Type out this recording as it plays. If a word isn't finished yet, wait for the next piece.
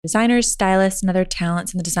designers, stylists, and other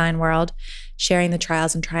talents in the design world, sharing the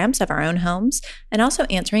trials and triumphs of our own homes, and also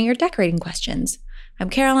answering your decorating questions. I'm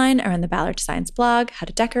Caroline. I run the Ballard Designs blog, How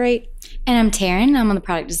to Decorate. And I'm Taryn. I'm on the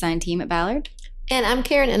product design team at Ballard. And I'm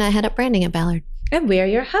Karen, and I head up branding at Ballard. And we're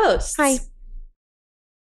your hosts. Hi.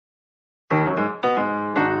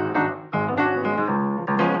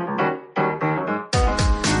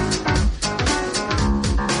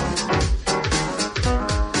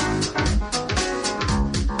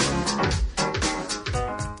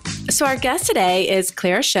 So our guest today is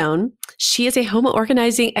Clara Schoen. She is a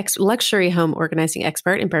luxury home organizing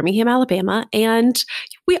expert in Birmingham, Alabama. And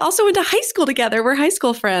we also went to high school together. We're high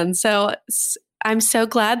school friends. So I'm so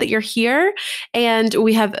glad that you're here. And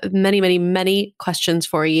we have many, many, many questions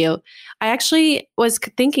for you. I actually was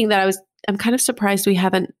thinking that I'm kind of surprised we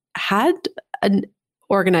haven't had an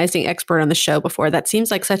organizing expert on the show before. That seems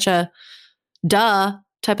like such a duh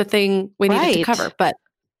type of thing we needed to cover.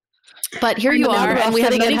 But here you are, and we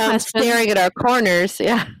have many questions. Staring at our corners.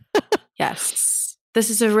 Yeah. Yes. This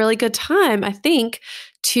is a really good time, I think,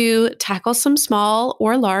 to tackle some small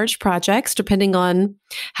or large projects, depending on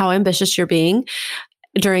how ambitious you're being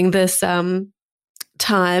during this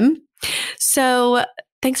time. So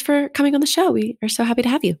thanks for coming on the show. We are so happy to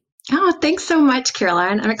have you. Oh, thanks so much,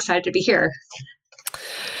 Caroline. I'm excited to be here.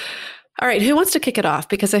 All right. Who wants to kick it off?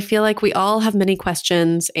 Because I feel like we all have many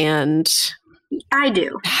questions, and I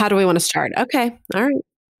do. How do we want to start? Okay. All right.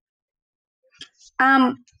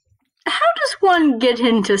 How does one get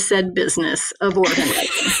into said business of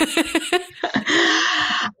organizing?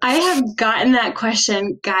 I have gotten that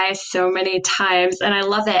question, guys, so many times, and I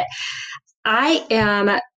love it. I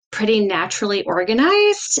am pretty naturally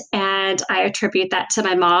organized, and I attribute that to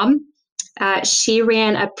my mom. She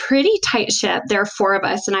ran a pretty tight ship. There are 4 of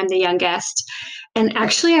us, and I'm the youngest. And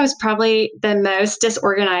actually, I was probably the most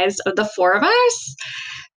disorganized of the 4 of us.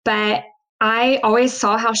 But I always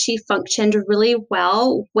saw how she functioned really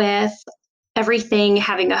well with everything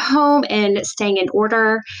having a home and staying in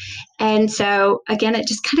order. And so, again, it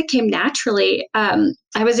just kind of came naturally. I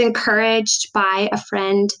was encouraged by a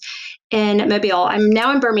friend in Mobile. I'm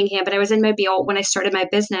now in Birmingham, but I was in Mobile when I started my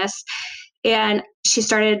business. And she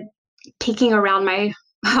started peeking around my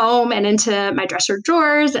home and into my dresser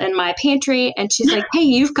drawers and my pantry. And she's like, hey,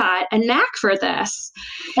 you've got a knack for this.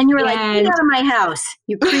 And you were like, get out of my house,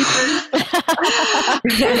 you creeper.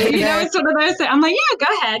 It's one of those things. I'm like, yeah, go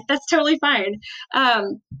ahead. That's totally fine.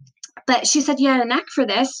 But she said, yeah, a knack for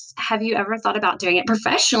this. Have you ever thought about doing it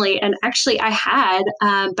professionally? And actually I had,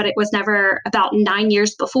 but it was never about 9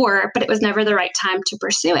 years before, but it was never the right time to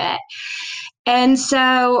pursue it. And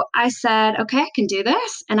so I said, okay, I can do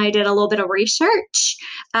this. And I did a little bit of research,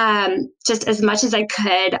 just as much as I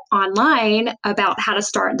could online about how to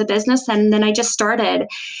start the business. And then I just started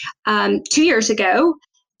 2 years ago,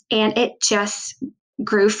 and it just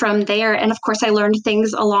grew from there. And of course, I learned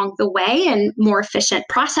things along the way and more efficient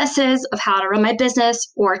processes of how to run my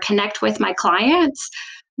business or connect with my clients.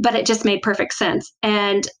 But it just made perfect sense.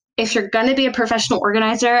 And if you're going to be a professional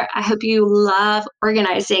organizer, I hope you love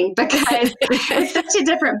organizing, because it's such a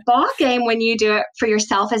different ballgame when you do it for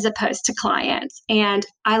yourself as opposed to clients. And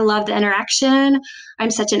I love the interaction.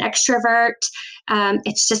 I'm such an extrovert.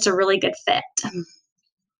 It's just a really good fit.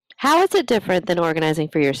 How is it different than organizing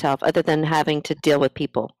for yourself, other than having to deal with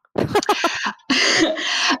people?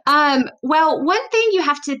 Well, one thing you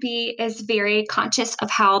have to be is very conscious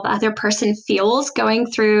of how the other person feels going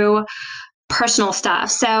through personal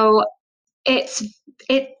stuff. So it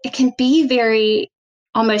can be very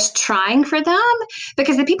almost trying for them,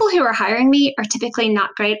 because the people who are hiring me are typically not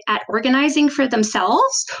great at organizing for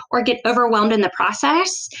themselves or get overwhelmed in the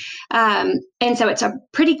process. And so it's a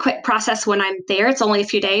pretty quick process when I'm there. It's only a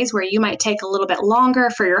few days, where you might take a little bit longer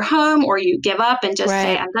for your home, or you give up and just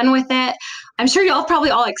say, I'm done with it. I'm sure y'all probably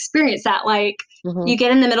all experienced that. Like you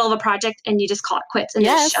get in the middle of a project and you just call it quits and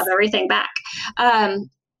just shove everything back.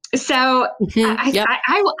 So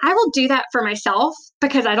I will do that for myself,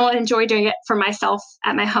 because I don't enjoy doing it for myself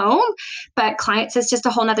at my home. But clients is just a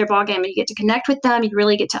whole nother ballgame. You get to connect with them. You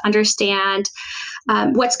really get to understand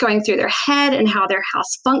what's going through their head and how their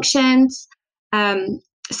house functions.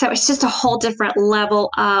 So it's just a whole different level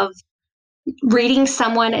of reading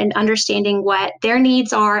someone and understanding what their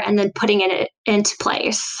needs are, and then putting it into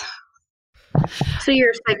place. So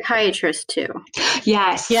you're a psychiatrist too?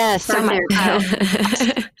 Yes. So much.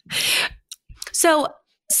 So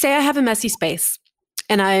say I have a messy space,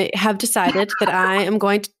 and I have decided that I am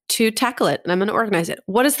going to tackle it, and I'm going to organize it.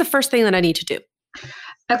 What is the first thing that I need to do?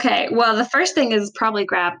 Okay. Well, the first thing is probably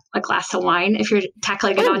grab a glass of wine if you're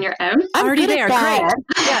tackling it on your own. I'm already there. Great.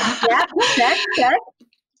 Yeah.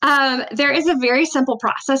 There is a very simple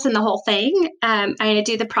process in the whole thing. I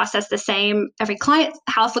do the process the same. Every client's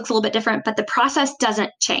house looks a little bit different, but the process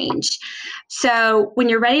doesn't change. So when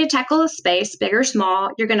you're ready to tackle a space, big or small,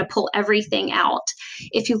 you're going to pull everything out.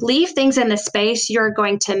 If you leave things in the space, you're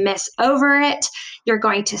going to miss over it. You're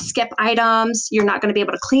going to skip items. You're not going to be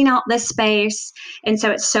able to clean out this space. And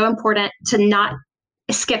so it's so important to not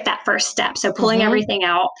skip that first step. So pulling everything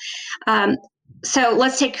out. So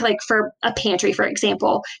let's take like for a pantry, for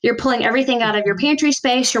example, you're pulling everything out of your pantry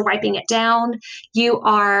space, you're wiping it down, you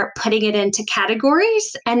are putting it into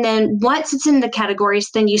categories. And then once it's in the categories,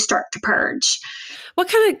 then you start to purge. What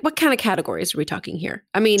kind of categories are we talking here?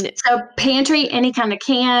 I mean, so pantry, any kind of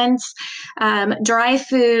cans, dry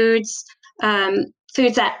foods,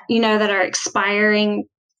 foods that, that are expiring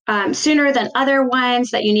sooner than other ones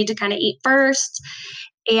that you need to kind of eat first.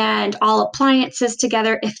 And all appliances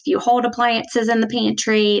together, if you hold appliances in the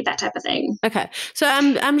pantry, that type of thing. Okay. So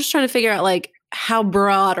I'm just trying to figure out like how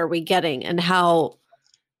broad are we getting and how.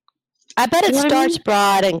 I bet it starts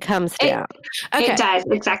broad and comes down. It does,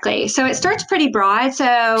 exactly. So it starts pretty broad.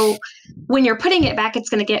 So when you're putting it back, it's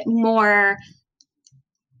going to get more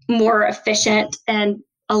efficient and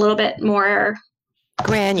a little bit more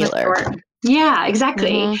granular. Yeah,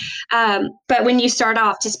 exactly. But when you start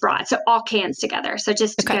off, just broad, so all cans together. So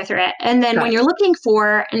just to go through it. And then when you're looking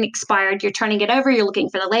for an expired, you're turning it over, you're looking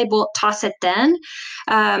for the label, toss it then.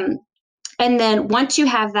 And then once you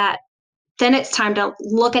have that, then it's time to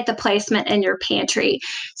look at the placement in your pantry.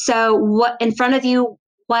 So what in front of you,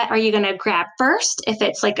 what are you going to grab first? If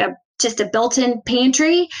it's like just a built-in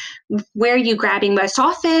pantry, where are you grabbing most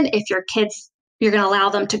often? If your kids, you're going to allow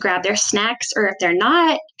them to grab their snacks, or if they're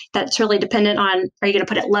not, that's really dependent on, are you going to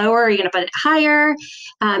put it lower? Are you going to put it higher?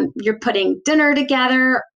 You're putting dinner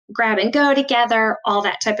together, grab and go together, all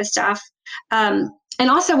that type of stuff. And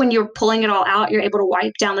also when you're pulling it all out, you're able to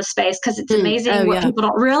wipe down the space, because it's amazing what people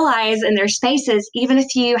don't realize in their spaces. Even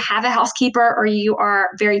if you have a housekeeper or you are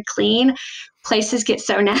very clean, places get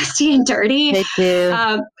so nasty and dirty. They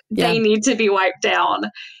do. They need to be wiped down.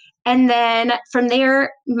 And then from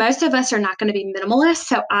there, most of us are not going to be minimalist.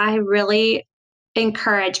 So I really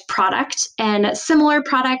encourage product and similar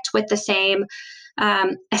product with the same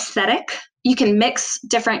aesthetic. You can mix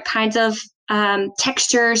different kinds of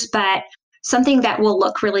textures, but something that will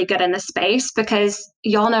look really good in the space, because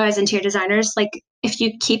y'all know as interior designers, like if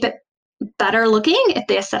you keep it better looking, if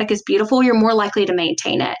the aesthetic is beautiful, you're more likely to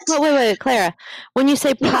maintain it. Well, wait, Clara. When you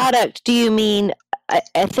say product, do you mean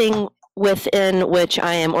a thing within which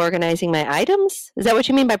I am organizing my items? Is that what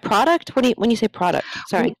you mean by product? When you say product?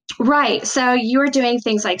 Sorry. Right. So you're doing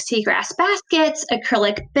things like seagrass baskets,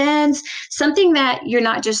 acrylic bins, something that you're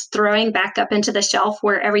not just throwing back up into the shelf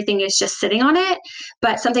where everything is just sitting on it,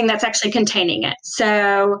 but something that's actually containing it.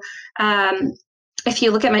 So if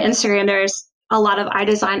you look at my Instagram, there's a lot of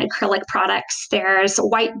iDesign acrylic products. There's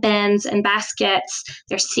white bins and baskets.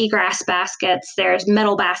 There's seagrass baskets. There's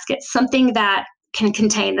metal baskets, something that can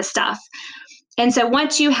contain the stuff. And so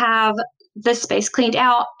once you have the space cleaned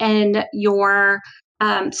out and your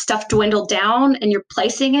stuff dwindled down and you're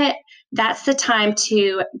placing it, that's the time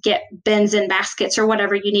to get bins and baskets or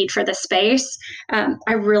whatever you need for the space.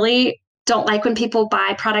 I really don't like when people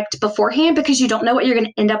buy product beforehand, because you don't know what you're going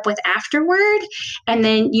to end up with afterward. And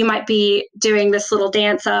then you might be doing this little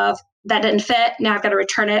dance of, that didn't fit, now I've got to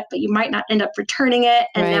return it, but you might not end up returning it.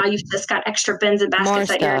 And now you've just got extra bins and baskets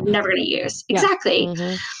that you're never going to use. Yeah. Exactly.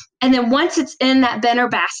 And then once it's in that bin or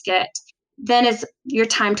basket, then it's your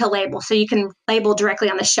time to label. So you can label directly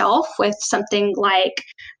on the shelf with something like,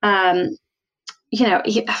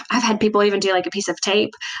 I've had people even do like a piece of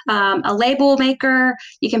tape, a label maker.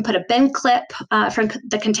 You can put a bin clip from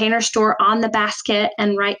the Container Store on the basket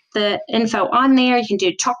and write the info on there. You can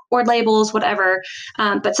do chalkboard labels, whatever,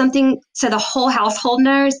 but something so the whole household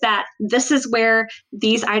knows that this is where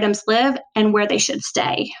these items live and where they should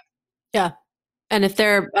stay. Yeah. And if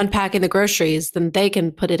they're unpacking the groceries, then they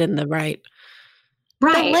can put it in the right.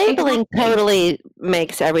 The labeling totally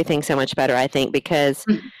makes everything so much better, I think, because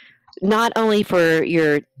not only for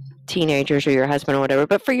your teenagers or your husband or whatever,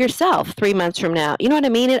 but for yourself 3 months from now. You know what I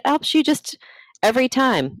mean? It helps you just every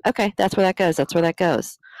time. Okay, that's where that goes. That's where that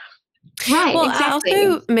goes. Right, well, exactly.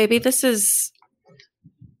 Also, maybe this is,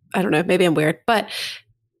 I don't know, maybe I'm weird, but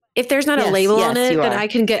if there's not a label on it, then I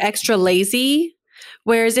can get extra lazy.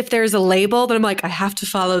 Whereas if there's a label, then I'm like, I have to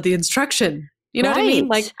follow the instruction. You know what I mean?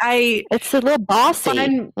 Like it's a little bossy.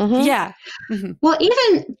 Yeah. Well,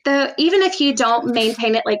 even if you don't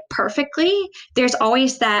maintain it like perfectly, there's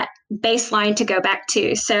always that baseline to go back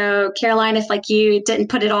to. So Caroline, if like you didn't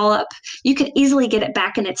put it all up, you could easily get it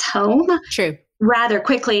back in its home. True. rather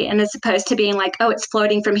quickly, and as opposed to being like, oh, it's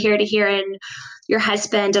floating from here to here and your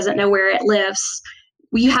husband doesn't know where it lives.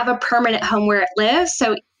 You have a permanent home where it lives.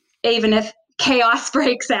 So even if chaos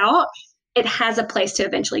breaks out, it has a place to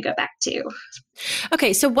eventually go back to.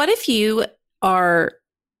 Okay. So what if you are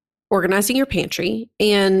organizing your pantry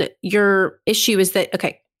and your issue is that,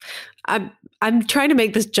 okay, I'm trying to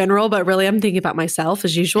make this general, but really I'm thinking about myself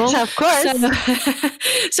as usual. Of course.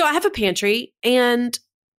 So I have a pantry and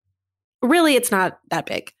really it's not that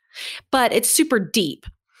big, but it's super deep.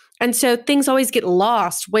 And so things always get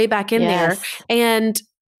lost way back in there. And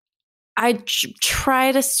I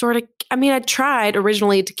try to I tried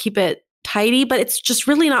originally to keep it tidy, but it's just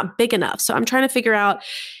really not big enough. So I'm trying to figure out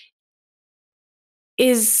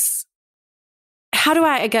how do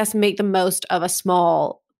I guess, make the most of a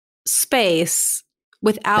small space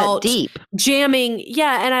without deep jamming.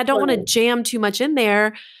 Yeah. And I don't want to jam too much in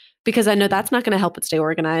there because I know that's not going to help it stay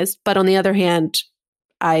organized. But on the other hand,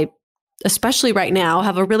 I, especially right now,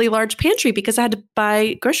 have a really large pantry because I had to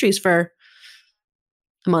buy groceries for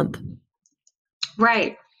a month.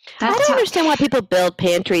 Right. I don't understand why people build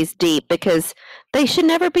pantries deep because they should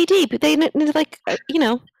never be deep. They need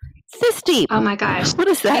this deep. Oh my gosh. What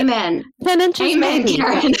is that? Amen. 10 inches Amen, maybe.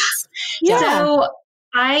 Karen. Yeah. So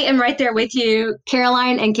I am right there with you,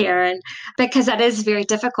 Caroline and Karen, because that is very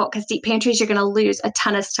difficult because deep pantries, you're going to lose a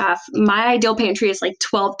ton of stuff. My ideal pantry is like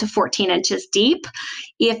 12 to 14 inches deep.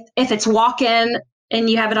 If it's walk-in and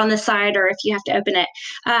you have it on the side or if you have to open it.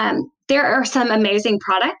 There are some amazing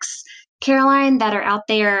products, Caroline, that are out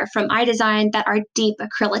there from iDesign that are deep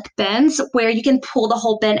acrylic bins where you can pull the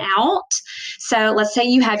whole bin out. So let's say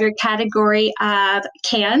you have your category of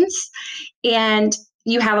cans and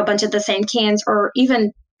you have a bunch of the same cans, or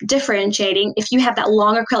even differentiating. If you have that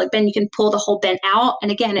long acrylic bin, you can pull the whole bin out.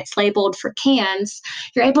 And again, it's labeled for cans.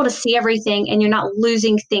 You're able to see everything and you're not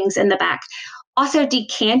losing things in the back. Also,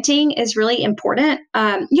 decanting is really important.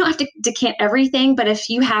 You don't have to decant everything, but if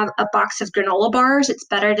you have a box of granola bars, it's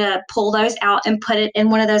better to pull those out and put it in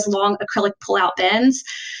one of those long acrylic pull-out bins,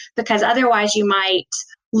 because otherwise you might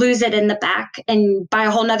lose it in the back and buy a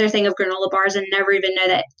whole nother thing of granola bars and never even know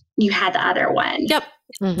that you had the other one. Yep,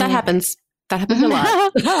 that happens. That happens a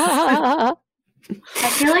lot. I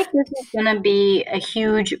feel like this is going to be a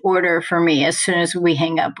huge order for me as soon as we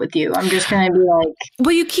hang up with you. I'm just going to be like...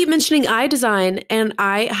 Well, you keep mentioning iDesign, and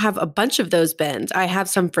I have a bunch of those bins. I have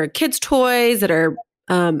some for kids' toys that are...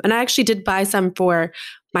 and I actually did buy some for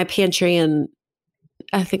my pantry, and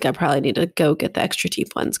I think I probably need to go get the extra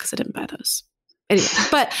deep ones because I didn't buy those. Anyway,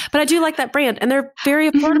 but I do like that brand, and they're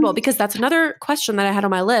very affordable because that's another question that I had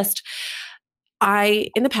on my list. I,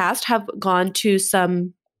 in the past, have gone to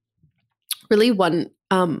some... really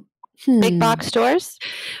big box stores?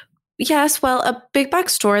 Yes, well, a big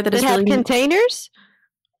box store that is have really... containers?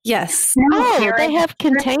 Yes. No, they have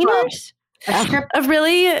containers? A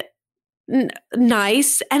really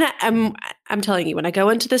nice, and I'm telling you, when I go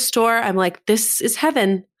into this store, I'm like, this is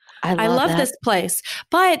heaven. I love this place.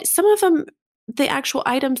 But some of them, the actual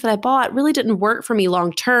items that I bought really didn't work for me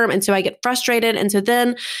long term, and so I get frustrated. And so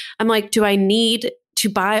then I'm like, do I need to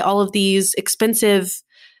buy all of these expensive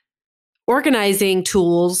organizing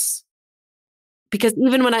tools? Because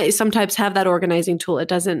even when I sometimes have that organizing tool, it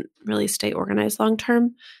doesn't really stay organized long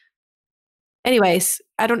term. Anyways,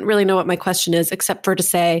 I don't really know what my question is, except for to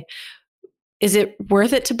say, is it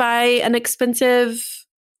worth it to buy an expensive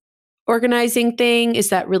organizing thing? Is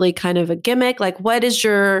that really kind of a gimmick? Like, what is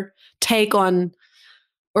your take on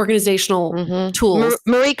organizational tools?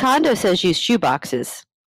 Marie Kondo says use shoe boxes.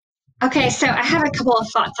 Okay, so I have a couple of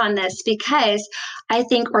thoughts on this because I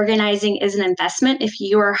think organizing is an investment. If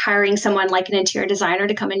you are hiring someone like an interior designer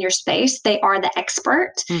to come in your space, they are the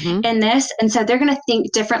expert in this. And so they're going to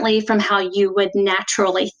think differently from how you would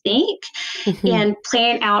naturally think and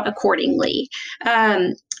plan out accordingly.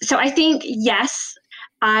 So I think, yes,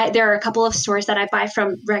 there are a couple of stores that I buy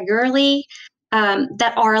from regularly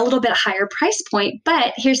that are a little bit higher price point.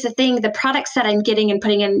 But here's the thing, the products that I'm getting and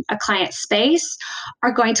putting in a client's space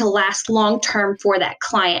are going to last long-term for that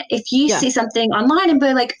client. If you see something online and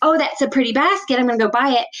be like, oh, that's a pretty basket, I'm going to go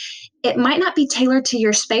buy it. It might not be tailored to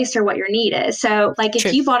your space or what your need is. So like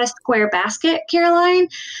if you bought a square basket, Caroline,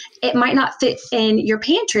 it might not fit in your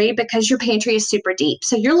pantry because your pantry is super deep.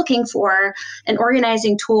 So you're looking for an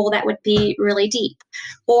organizing tool that would be really deep.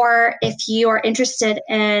 Or if you are interested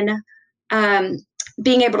in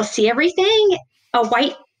being able to see everything, a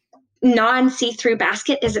white non-see-through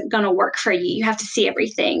basket isn't going to work for you. You have to see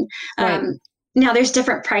everything. Right. Now there's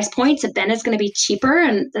different price points. A bin is going to be cheaper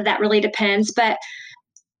and that really depends. But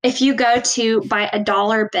if you go to buy a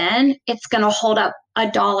dollar bin, it's going to hold up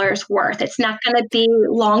 $1's worth. It's not going to be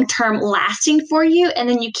long-term lasting for you. And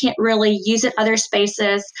then you can't really use it other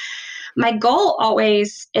spaces. My goal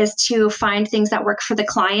always is to find things that work for the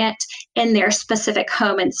client in their specific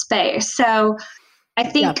home and space. So I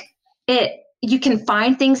think you can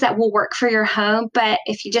find things that will work for your home, but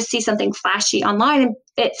if you just see something flashy online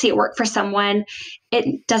and see it work for someone,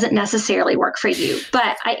 it doesn't necessarily work for you.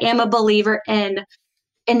 But I am a believer in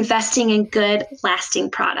investing in good,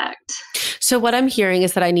 lasting product. So what I'm hearing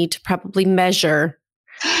is that I need to probably measure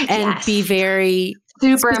and be very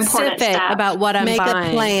super specific important about what I'm buying. Make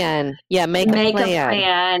a plan. Yeah, make a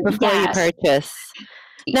plan before you purchase.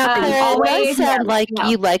 Now, Claire, it does sound like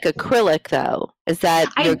you like acrylic, though. Is that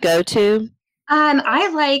your go-to? I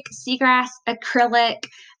like seagrass, acrylic,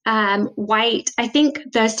 white. I think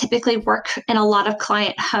those typically work in a lot of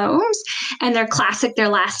client homes, and they're classic. They're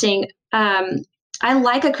lasting. I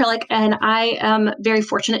like acrylic, and I am very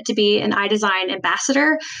fortunate to be an iDesign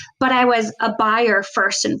ambassador, but I was a buyer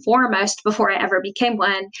first and foremost before I ever became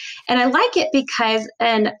one. And I like it because,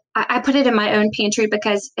 and I put it in my own pantry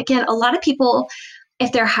because, again, a lot of people,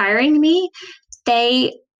 if they're hiring me,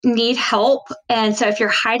 they need help. And so if you're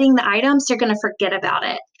hiding the items, they're going to forget about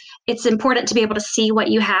it. It's important to be able to see what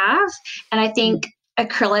you have. And I think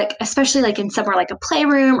acrylic, especially like in somewhere like a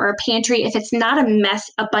playroom or a pantry, if it's not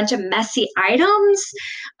a bunch of messy items,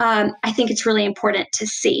 I think it's really important to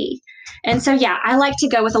see. And so, yeah, I like to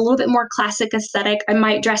go with a little bit more classic aesthetic. I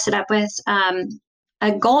might dress it up with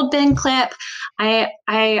a gold bin clip.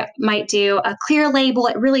 I might do a clear label.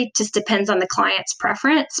 It really just depends on the client's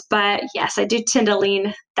preference. But yes, I do tend to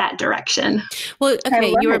lean that direction. Well,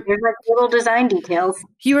 okay, there's like little design details.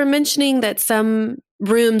 You were mentioning that some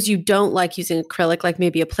rooms you don't like using acrylic, like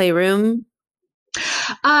maybe a playroom.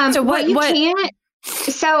 So what you can't.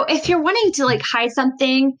 So if you're wanting to like hide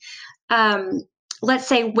something, let's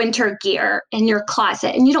say winter gear in your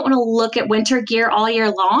closet, and you don't want to look at winter gear all year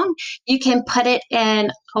long, you can put it in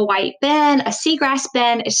a white bin, a seagrass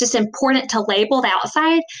bin. It's just important to label the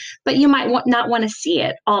outside, but you might not want to see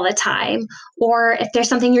it all the time. Or if there's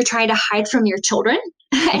something you're trying to hide from your children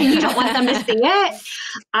and you don't want them to see it,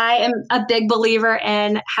 I am a big believer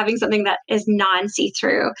in having something that is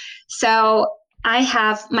non-see-through. So I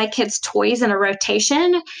have my kids' toys in a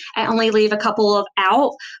rotation. I only leave a couple of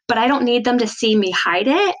out, but I don't need them to see me hide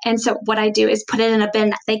it. And so what I do is put it in a bin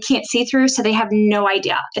that they can't see through, so they have no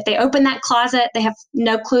idea. If they open that closet, they have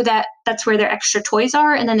no clue that that's where their extra toys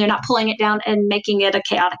are, and then they're not pulling it down and making it a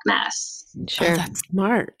chaotic mess. Sure. Oh, that's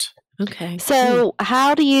smart. Okay. So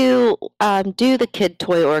how do you do the kid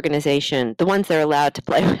toy organization, the ones they're allowed to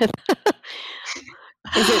play with?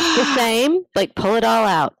 Is it the same? Like pull it all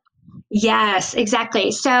out? Yes,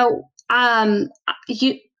 exactly. So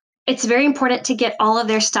it's very important to get all of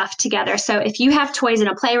their stuff together. So if you have toys in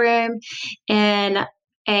a playroom, in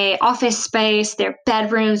a office space, their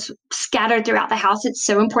bedrooms scattered throughout the house, it's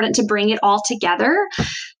so important to bring it all together,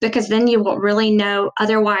 because then you won't really know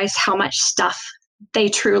otherwise how much stuff they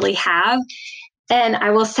truly have. And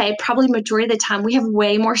I will say probably majority of the time we have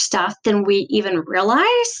way more stuff than we even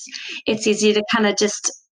realize. It's easy to kind of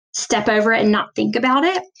just step over it and not think about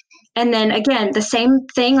it. And then again, the same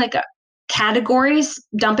thing, like categories,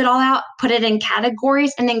 dump it all out, put it in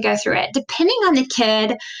categories, and then go through it. Depending on the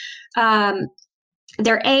kid,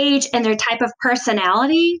 their age and their type of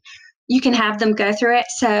personality, you can have them go through it.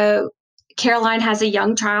 So Caroline has a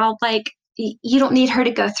young child, like you don't need her to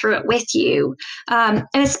go through it with you. And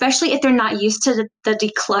especially if they're not used to the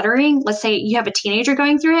decluttering. Let's say you have a teenager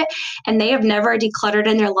going through it and they have never decluttered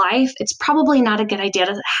in their life. It's probably not a good idea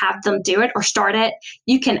to have them do it or start it.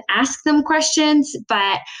 You can ask them questions,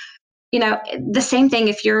 but the same thing,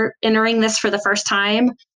 if you're entering this for the first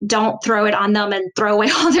time, don't throw it on them and throw away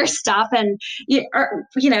all their stuff and,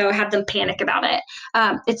 have them panic about it.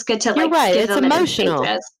 It's good to You're right. It's emotional.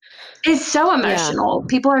 It's so emotional. Yeah.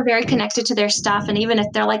 People are very connected to their stuff. And even if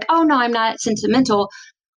they're like, oh, no, I'm not sentimental,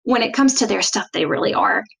 when it comes to their stuff, they really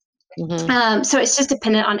are. Mm-hmm. So it's just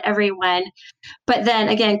dependent on everyone. But then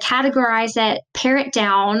again, categorize it, pare it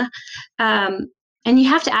down. And you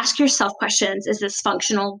have to ask yourself questions. Is this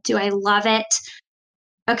functional? Do I love it?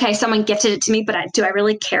 Okay, someone gifted it to me, but do I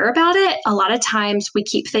really care about it? A lot of times we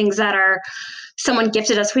keep things that are someone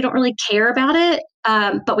gifted us. We don't really care about it,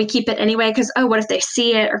 but we keep it anyway because, what if they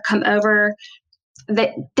see it or come over?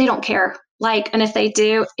 They don't care. And if they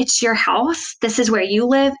do, it's your house. This is where you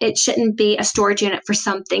live. It shouldn't be a storage unit for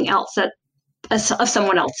something else of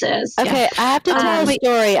someone else's. Okay, yeah. I have to tell a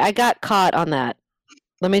story. I got caught on that.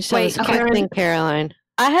 Let me tell you something, Caroline.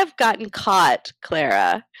 I have gotten caught,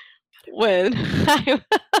 Clara, when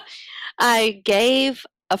I gave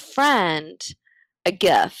a friend a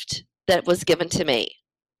gift that was given to me.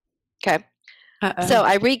 Okay. Uh-oh. So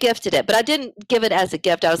I re-gifted it, but I didn't give it as a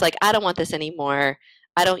gift. I was like, I don't want this anymore.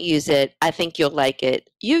 I don't use it. I think you'll like it.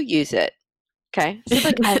 You use it. Okay. So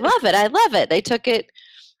like, I love it. I love it. They took it,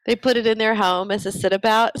 they put it in their home as a sit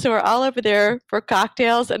about. So we're all over there for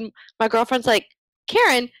cocktails. And my girlfriend's like,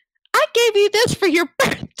 Karen, I gave you this for your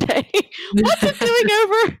birthday. What's it doing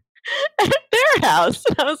over at their house?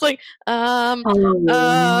 And I was like, I don't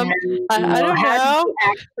How know. did you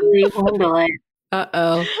actually handle it?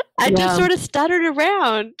 Uh-oh. I just Yeah. sort of stuttered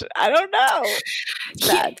around. I don't know.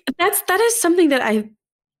 That is something that I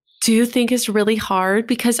do think is really hard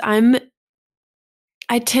because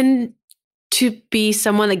I tend to be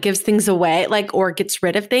someone that gives things away, like, or gets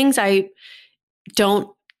rid of things. I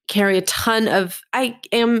don't carry a ton of, I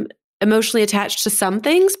am emotionally attached to some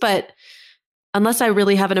things, but unless I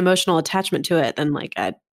really have an emotional attachment to it, then like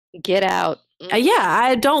Get out.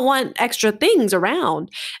 I don't want extra things around.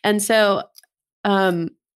 And so that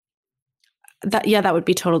would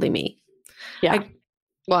be totally me. Yeah.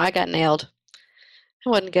 Well, I got nailed. It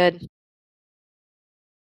wasn't good.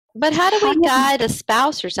 But how do we guide a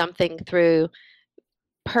spouse or something through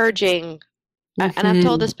purging? And I've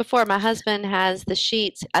told this before. My husband has the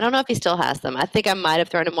sheets. I don't know if he still has them. I think I might have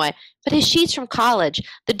thrown them away. But his sheets from college.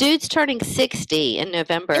 The dude's turning 60 in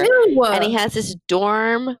November. Ew. And he has his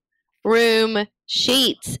dorm room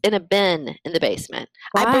sheets in a bin in the basement.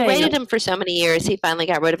 I Why? berated him for so many years. He finally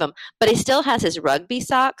got rid of them. But he still has his rugby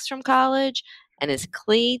socks from college and his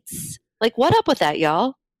cleats. Like, what up with that,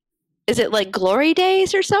 y'all? Is it like glory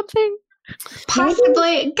days or something?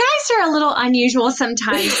 Possibly. Guys are a little unusual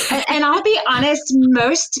sometimes. And I'll be honest,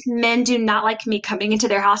 most men do not like me coming into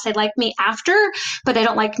their house. They like me after, but they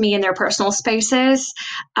don't like me in their personal spaces.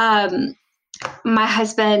 My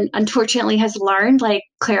husband, unfortunately, has learned, like,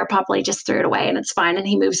 Claire probably just threw it away and it's fine and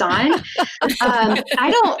he moves on.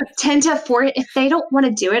 I don't tend to force, if they don't want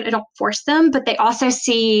to do it, I don't force them, but they also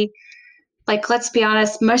see, like, let's be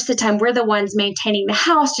honest, most of the time we're the ones maintaining the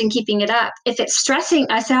house and keeping it up. If it's stressing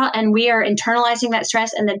us out and we are internalizing that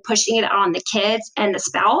stress and then pushing it on the kids and the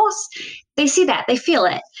spouse, they see that, they feel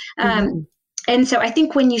it. And so I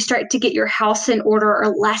think when you start to get your house in order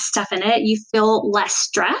or less stuff in it, you feel less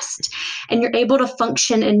stressed and you're able to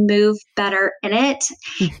function and move better in it.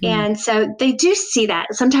 And so they do see that.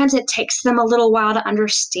 Sometimes it takes them a little while to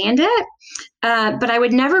understand it. But I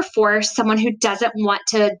would never force someone who doesn't want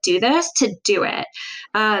to do this to do it.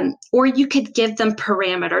 Or you could give them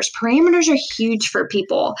parameters. Parameters are huge for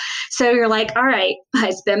people. So you're like, all right,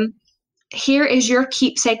 husband, here is your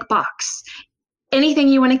keepsake box. Anything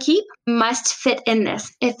you want to keep must fit in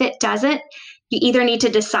this. If it doesn't, you either need to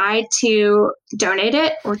decide to donate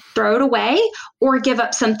it or throw it away or give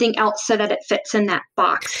up something else so that it fits in that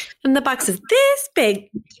box. And the box is this big.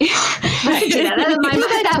 You could do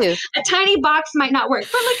that. A tiny box might not work,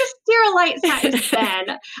 but like a Sterilite size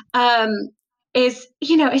bin is,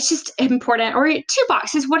 it's just important. Or 2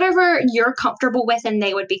 boxes, whatever you're comfortable with and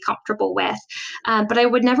they would be comfortable with. But I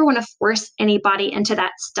would never want to force anybody into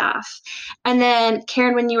that stuff. And then,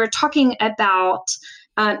 Karen, when you were talking about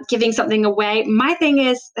giving something away, my thing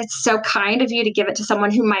is, it's so kind of you to give it to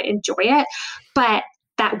someone who might enjoy it, but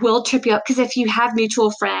that will trip you up, because if you have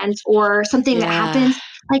mutual friends or something that happens,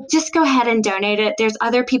 like, just go ahead and donate it. There's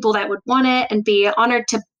other people that would want it and be honored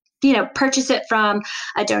to purchase it from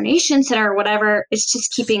a donation center or whatever. It's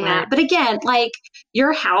just keeping that. But again, like,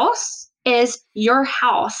 your house is your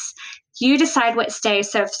house. You decide what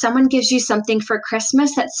stays. So if someone gives you something for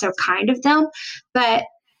Christmas, that's so kind of them, but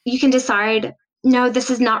you can decide, no,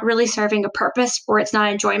 this is not really serving a purpose, or it's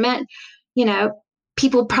not enjoyment.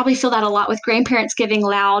 People probably feel that a lot with grandparents giving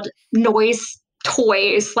loud noise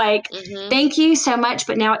toys, like, thank you so much,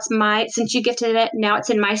 but now since you gifted it, now it's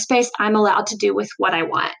in my space, I'm allowed to do with what I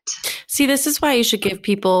want. See, this is why you should give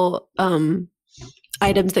people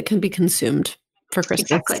items that can be consumed for Christmas.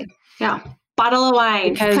 Exactly. Yeah. Bottle of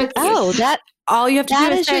wine. Because, all you have to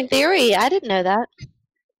do is your theory. I didn't know that.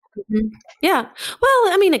 Yeah.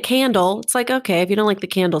 Well, I mean, a candle, it's like, okay, if you don't like the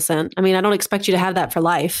candle scent, I mean, I don't expect you to have that for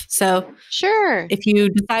life. So sure, if you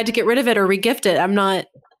decide to get rid of it or regift it, I'm not,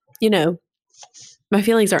 my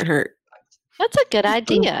feelings aren't hurt. That's a good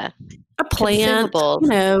idea. A plant,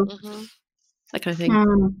 that kind of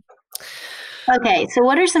thing. Okay, so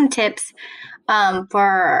what are some tips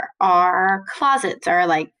for our closets, or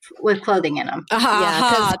like with clothing in them?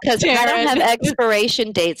 Because I don't have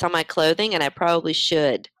expiration dates on my clothing, and I probably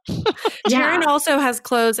should. Taryn also has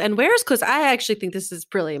clothes and wears clothes. I actually think this is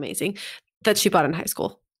really amazing that she bought in high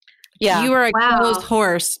school. Yeah, you are a clothes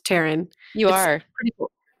horse, Taryn. You are pretty cool.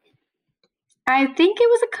 I think it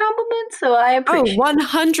was a compliment, so I appreciate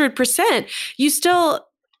it. 100%. You still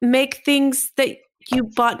make things that you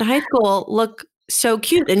bought in high school look so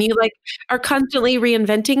cute, and you like are constantly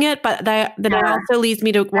reinventing it. But that also leads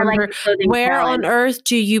me to wonder, where on earth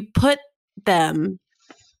do you put them?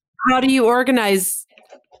 How do you organize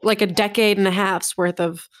like a decade and a half's worth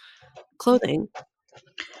of clothing?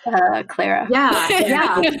 Clara. Yeah.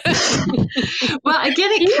 Well,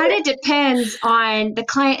 again, it kind of depends on the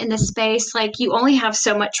client and the space. Like, you only have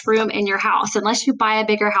so much room in your house unless you buy a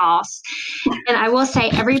bigger house. And I will say,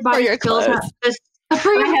 everybody fills up this.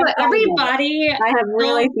 Everybody, I have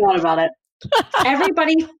really thought about it.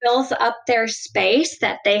 Everybody fills up their space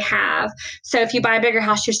that they have. So if you buy a bigger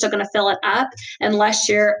house, you're still going to fill it up unless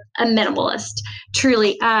you're a minimalist,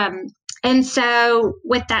 truly. And so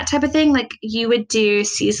with that type of thing, like, you would do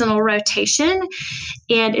seasonal rotation,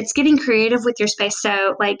 and it's getting creative with your space.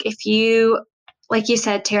 So like, if you, like you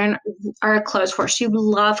said, Taryn, are a clothes horse, you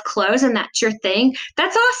love clothes and that's your thing.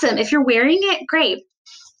 That's awesome. If you're wearing it, great.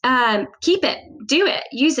 Keep it, do it,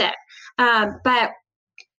 use it. But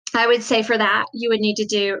I would say for that, you would need to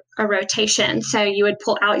do a rotation. So you would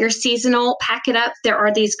pull out your seasonal, pack it up. There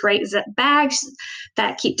are these great zip bags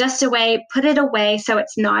that keep dust away, put it away so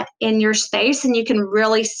it's not in your space and you can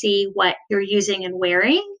really see what you're using and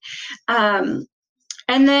wearing. And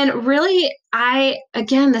then really,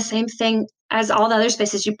 again, the same thing as all the other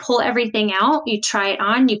spaces, you pull everything out, you try it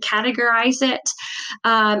on, you categorize it,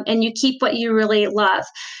 and you keep what you really love.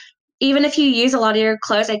 Even if you use a lot of your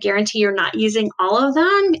clothes, I guarantee you're not using all of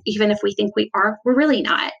them. Even if we think we are, we're really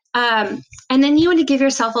not. And then you want to give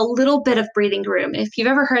yourself a little bit of breathing room. If you've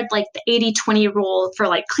ever heard like the 80-20 rule for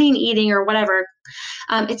like clean eating or whatever,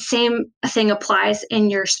 it's same thing applies in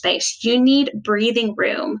your space. You need breathing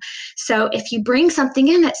room. So if you bring something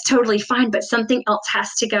in, that's totally fine, but something else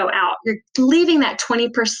has to go out. You're leaving that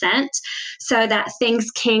 20% so that things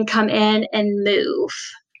can come in and move.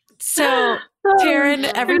 So,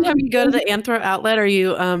 Taryn, every time you go to the Anthro outlet, are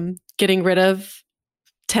you getting rid of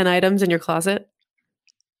 10 items in your closet?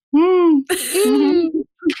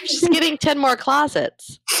 She's getting 10 more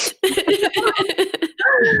closets.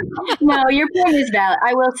 No, your point is valid.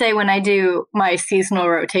 I will say, when I do my seasonal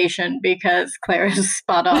rotation, because Claire is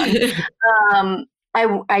spot on,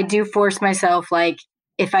 I do force myself, like,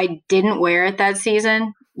 if I didn't wear it that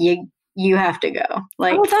season, you have to go.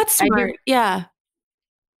 Like, oh, that's smart. Yeah.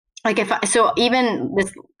 Like, even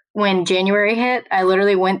this, when January hit, I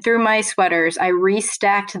literally went through my sweaters. I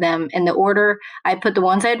restacked them in the order. I put the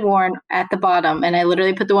ones I'd worn at the bottom, and I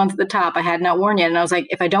literally put the ones at the top I had not worn yet. And I was like,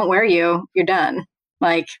 if I don't wear you, you're done.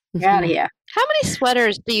 Like, get out of here. How many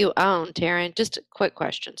sweaters do you own, Taryn? Just a quick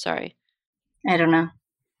question. Sorry. I don't know.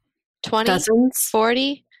 20? Dozens?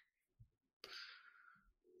 40?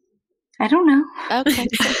 I don't know. Okay.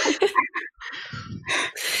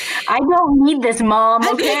 I don't need this, Mom.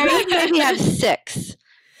 Okay. Maybe have 6.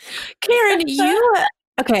 Karen,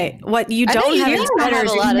 what you don't have is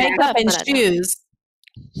sweaters, makeup, and shoes.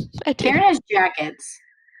 Karen has jackets.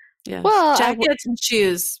 Yeah. Well, jackets and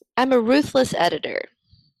shoes. I'm a ruthless editor.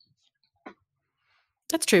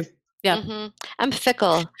 That's true. Yeah. Mm-hmm. I'm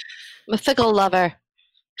fickle. I'm a fickle lover.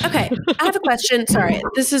 Okay. I have a question. Sorry.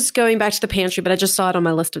 This is going back to the pantry, but I just saw it on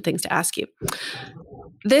my list of things to ask you.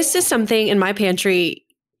 This is something in my pantry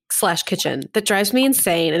 / kitchen that drives me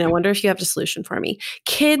insane, and I wonder if you have a solution for me.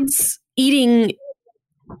 Kids eating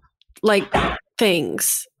like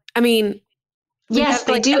things. I mean, yes,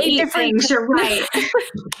 they do eat things. You're right.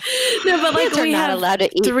 No, but like, we have allowed to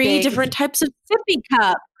eat 3 things. different types of sippy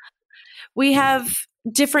cup. We have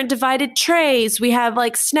different divided trays. We have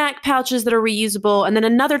like snack pouches that are reusable, and then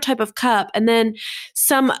another type of cup, and then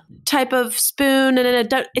some type of spoon,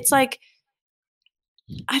 and then it's like,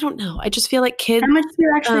 I don't know. I just feel like kids. How much do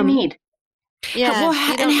you actually need? Yeah.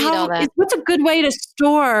 What's a good way to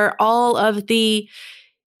store all of the?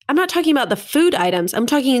 I'm not talking about the food items. I'm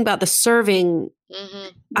talking about the serving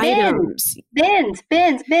items. Bins.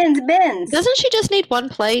 Doesn't she just need one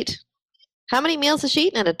plate? How many meals is she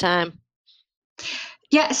eating at a time?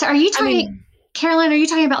 Yeah. So are you talking, Caroline, are you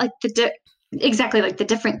talking about like exactly like the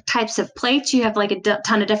different types of plates? You have like a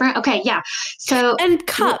ton of different. Okay. Yeah. So, and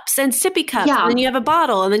cups and sippy cups. Yeah. And then you have a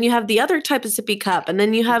bottle, and then you have the other type of sippy cup. And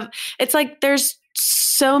then you have, it's like, there's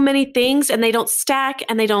so many things, and they don't stack,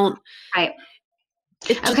 and they don't. Right.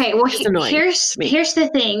 Okay. Well, here's the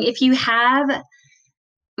thing. If you have,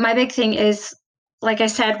 my big thing is, like I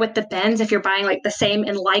said, with the bins, if you're buying like the same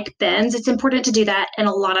and like bins, it's important to do that in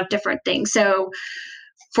a lot of different things. So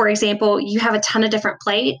for example, you have a ton of different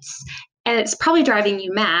plates, and it's probably driving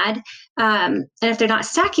you mad. And if they're not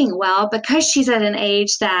stacking well, because she's at an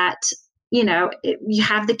age that, you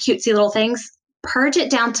have the cutesy little things, purge it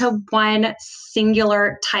down to one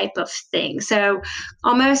singular type of thing. So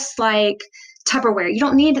almost like Tupperware. You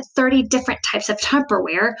don't need 30 different types of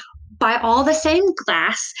Tupperware. Buy all the same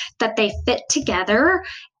glass that they fit together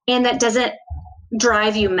and that doesn't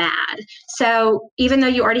drive you mad. So even though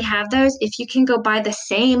you already have those, if you can go buy the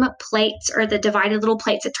same plates or the divided little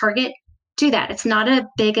plates at Target, do that. It's not a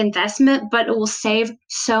big investment, but it will save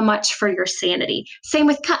so much for your sanity. Same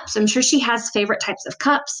with cups. I'm sure she has favorite types of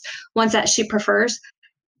cups, ones that she prefers.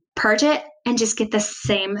 Purge it and just get the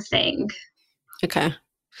same thing. Okay.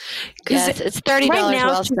 Yes, it's $30 right now,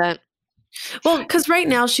 well spent. Well, because right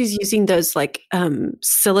now she's using those like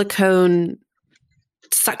silicone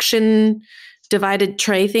suction divided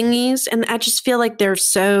tray thingies, and I just feel like they're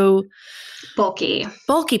so bulky.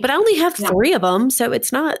 But I only have 3 of them, so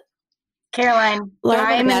it's not. Caroline,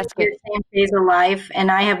 I am in your same phase of life, and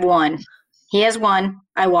I have 1. He has 1.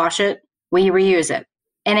 I wash it. We reuse it,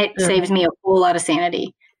 and it saves me a whole lot of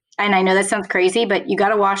sanity. And I know that sounds crazy, but you got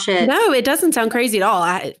to wash it. No, it doesn't sound crazy at all.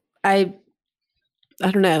 I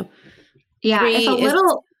don't know. Yeah,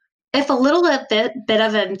 if a little bit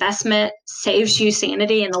of investment saves you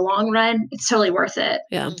sanity in the long run, it's totally worth it.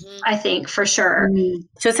 Yeah, I think for sure.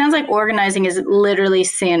 So it sounds like organizing is literally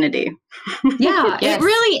sanity. Yeah, yes. It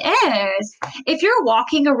really is. If you're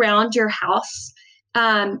walking around your house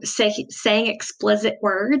saying explicit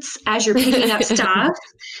words as you're picking up stuff,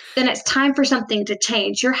 then it's time for something to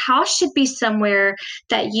change. Your house should be somewhere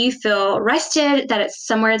that you feel rested, that it's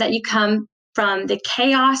somewhere that you come from the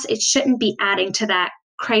chaos. It shouldn't be adding to that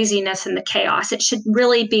craziness and the chaos. It should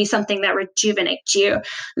really be something that rejuvenates you.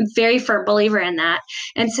 I'm a very firm believer in that.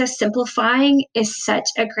 And so simplifying is such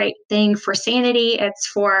a great thing for sanity. I've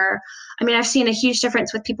seen a huge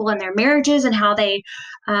difference with people in their marriages and how they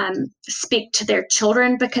speak to their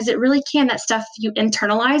children, because it really can. That stuff, you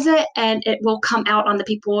internalize it and it will come out on the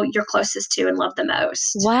people you're closest to and love the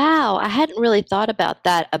most. Wow. I hadn't really thought about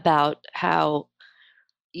that, about how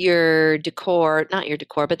your decor, not your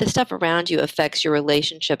decor, but the stuff around you affects your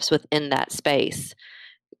relationships within that space,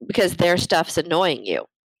 because their stuff's annoying you.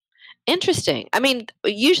 Interesting. I mean,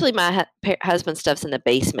 usually my husband's stuff's in the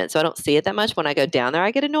basement, so I don't see it that much. When I go down there,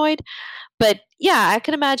 I get annoyed. But yeah, I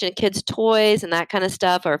can imagine kids' toys and that kind of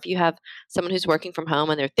stuff, or if you have someone who's working from home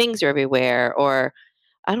and their things are everywhere, or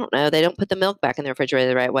I don't know, they don't put the milk back in the refrigerator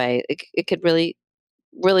the right way. It could really,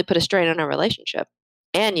 really put a strain on our relationship.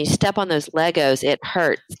 And you step on those Legos, it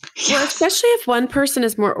hurts. Well, especially if one person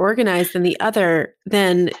is more organized than the other,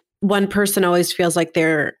 then one person always feels like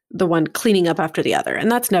they're the one cleaning up after the other.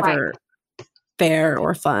 And that's never fair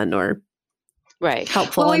or fun or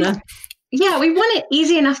helpful enough. Yeah, we want it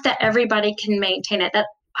easy enough that everybody can maintain it, that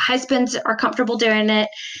husbands are comfortable doing it,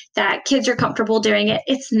 that kids are comfortable doing it.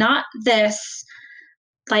 It's not this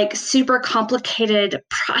like super complicated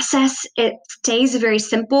process. It stays very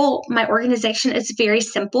simple. My organization is very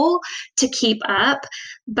simple to keep up,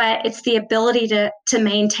 but it's the ability to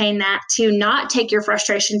maintain that, to not take your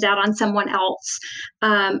frustrations out on someone else.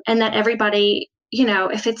 And that everybody,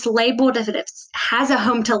 if it's labeled, if it has a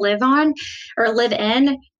home to live on or live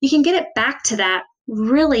in, you can get it back to that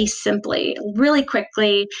really simply, really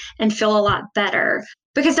quickly, and feel a lot better.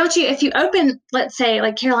 Because if you open, let's say,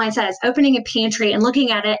 like Caroline says, opening a pantry and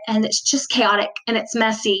looking at it and it's just chaotic and it's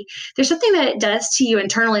messy, there's something that it does to you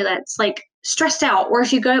internally that's like stressed out. Or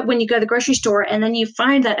when you go to the grocery store and then you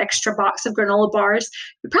find that extra box of granola bars,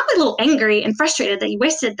 you're probably a little angry and frustrated that you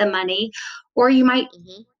wasted the money, or you might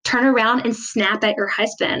turn around and snap at your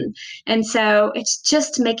husband. And so it's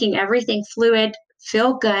just making everything fluid,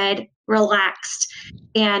 feel good, relaxed,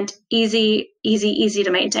 and easy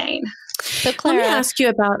to maintain. So Clara, let me ask you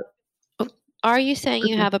about, are you saying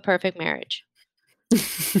you have a perfect marriage?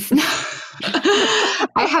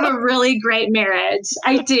 I have a really great marriage.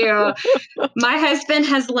 I do. My husband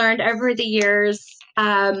has learned over the years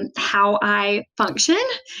how I function,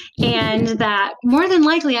 and that more than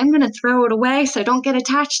likely I'm going to throw it away, so don't get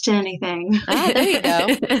attached to anything. Ah, there you go.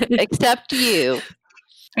 Except you.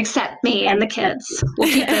 Except me and the kids.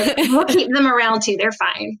 We'll keep them around too. They're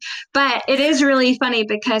fine. But it is really funny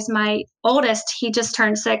because my oldest, he just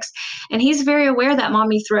turned 6, and he's very aware that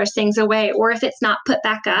mommy throws things away, or if it's not put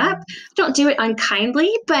back up, don't do it unkindly,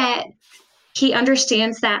 but he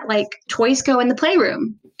understands that like toys go in the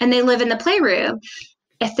playroom and they live in the playroom.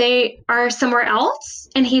 If they are somewhere else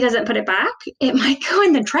and he doesn't put it back, it might go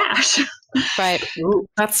in the trash. Right. Ooh,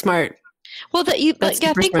 that's smart. Well, I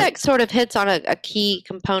think that sort of hits on a key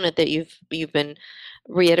component that you've been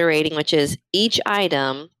reiterating, which is each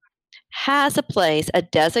item has a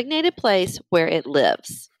designated place where it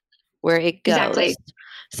lives, where it goes. Exactly.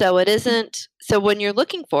 So it isn't. So when you're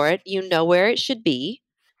looking for it, you know where it should be,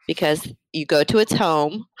 because you go to its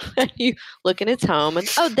home, you look in its home, and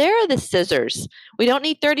there are the scissors. We don't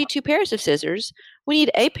need 32 pairs of scissors. We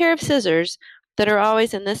need a pair of scissors that are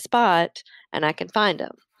always in this spot, and I can find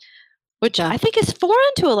them, which I think is foreign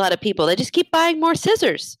to a lot of people. They just keep buying more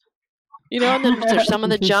scissors. And then there's some in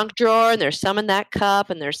the junk drawer, and there's some in that cup,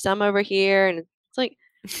 and there's some over here, and it's like,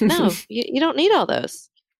 no, you don't need all those.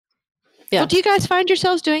 Yeah. Well, do you guys find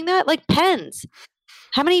yourselves doing that? Like pens.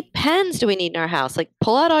 How many pens do we need in our house? Like,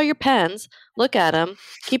 pull out all your pens, look at them,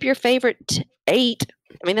 keep your favorite 8.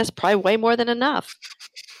 I mean, that's probably way more than enough.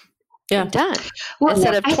 Yeah. Done. Well,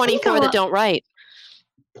 instead of 24 that don't write.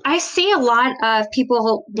 I see a lot of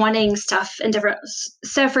people wanting stuff in different.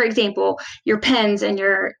 So, for example, your pens and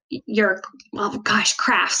your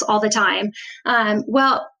crafts all the time.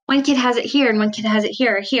 Well, one kid has it here and one kid has it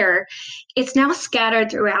here. It's now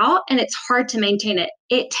scattered throughout, and it's hard to maintain it.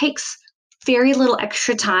 It takes very little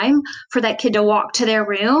extra time for that kid to walk to their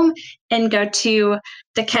room and go to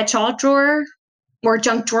the catch-all drawer or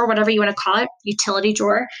junk drawer, whatever you want to call it, utility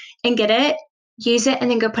drawer, and get it, use it, and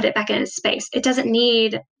then go put it back in its space. They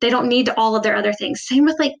don't need all of their other things. Same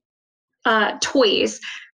with toys.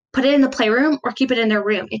 Put it in the playroom or keep it in their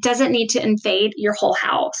room. It doesn't need to invade your whole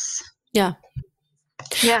house. Yeah.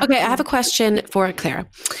 Okay, I have a question for Clara.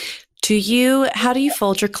 How do you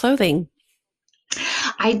fold your clothing?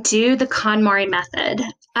 I do the KonMari method.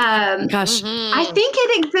 Gosh. I think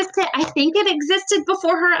it existed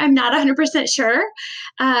before her. I'm not 100% sure.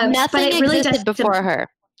 Nothing but it really existed before her.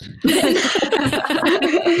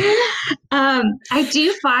 I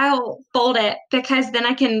do fold it because then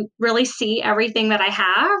I can really see everything that I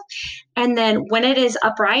have. And then when it is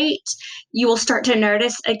upright, you will start to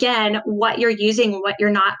notice again what you're using, what you're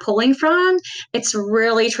not pulling from. It's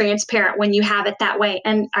really transparent when you have it that way.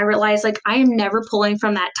 And I realize I am never pulling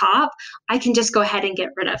from that top. I can just go ahead and get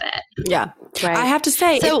rid of it. Yeah. Right. I have to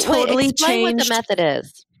say, it totally explain changed. What the method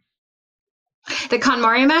is. The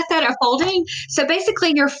KonMari method of folding. So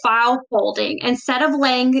basically you're file folding. Instead of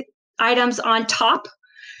laying items on top,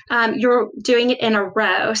 you're doing it in a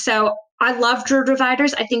row. So I love drawer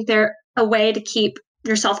dividers. I think they're a way to keep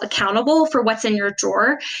yourself accountable for what's in your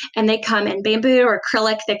drawer. And they come in bamboo or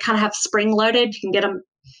acrylic. They kind of have spring loaded. You can get them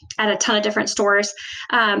at a ton of different stores.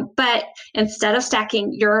 But instead of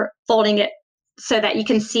stacking, you're folding it so that you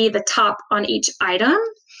can see the top on each item.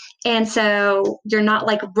 And so you're not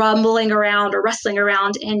rumbling around or rustling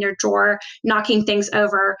around in your drawer, knocking things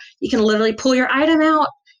over. You can literally pull your item out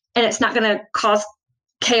and it's not going to cause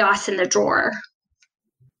chaos in the drawer.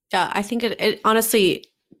 Yeah, I think it honestly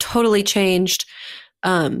totally changed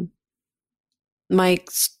first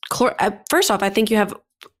off, I think you have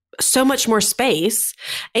so much more space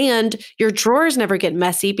and your drawers never get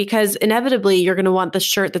messy because inevitably you're going to want the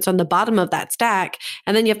shirt that's on the bottom of that stack.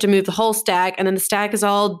 And then you have to move the whole stack and then the stack is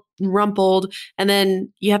all rumpled. And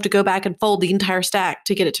then you have to go back and fold the entire stack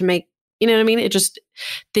to get it to make, you know what I mean? It just,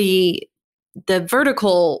 the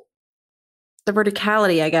verticality,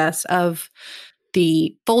 I guess, of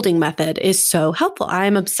the folding method is so helpful.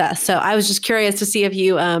 I'm obsessed. So I was just curious to see if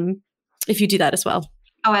you do that as well.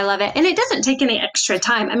 Oh, I love it. And it doesn't take any extra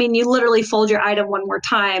time. I mean, you literally fold your item one more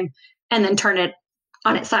time and then turn it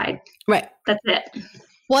on its side. Right. That's it.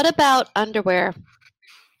 What about underwear?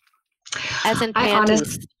 As in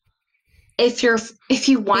panties? If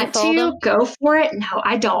you want to go for it, no,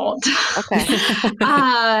 I don't. Okay.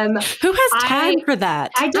 Who has time for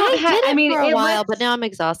that? I don't have. I mean, for a while, but now I'm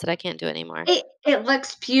exhausted. I can't do it anymore. It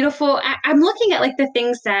looks beautiful. I'm looking at the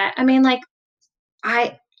things that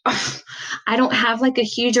I don't have a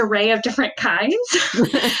huge array of different kinds. So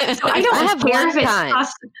I don't have care if it's kind.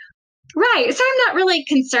 Right. So I'm not really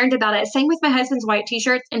concerned about it. Same with my husband's white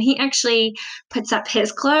t-shirts, and he actually puts up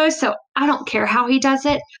his clothes. So I don't care how he does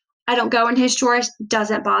it. I don't go in his drawers.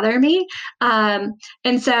 Doesn't bother me. And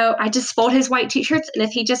so I just fold his white t-shirts. And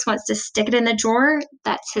if he just wants to stick it in the drawer,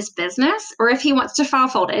 that's his business. Or if he wants to file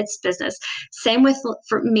fold it, it's business. Same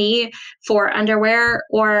for me for underwear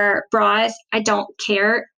or bras. I don't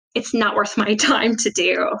care. It's not worth my time to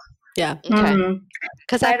do. Yeah. Okay.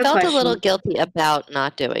 Because I felt a little guilty about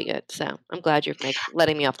not doing it. So I'm glad you're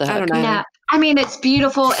letting me off the hook. I don't know. Yeah. I mean, it's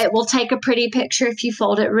beautiful. It will take a pretty picture if you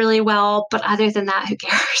fold it really well. But other than that, who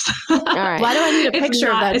cares? All right. Why do I need a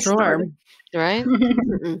picture of that drawer? Right?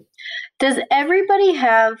 Does everybody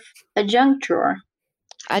have a junk drawer?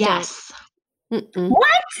 I yes. don't.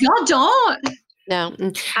 What? Y'all don't? No.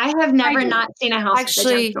 I have never not seen a house with a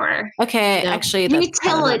junk drawer. Okay, No. actually, that's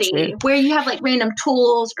Utility, where you have random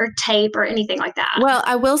tools or tape or anything like that. Well,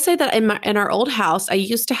 I will say that in our old house, I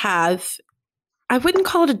used to have, I wouldn't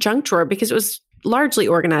call it a junk drawer because it was largely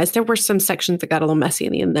organized. There were some sections that got a little messy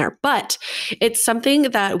in the end there, but it's something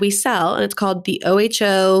that we sell, and it's called the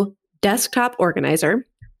OHO Desktop Organizer.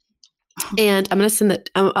 And I'm going to send it.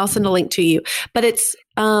 I'll send a link to you. But it's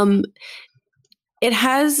it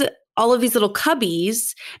has all of these little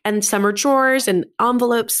cubbies, and some are drawers and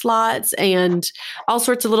envelope slots and all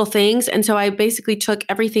sorts of little things. And so I basically took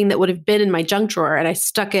everything that would have been in my junk drawer and I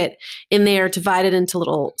stuck it in there, divided into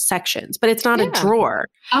little sections. But it's not a drawer.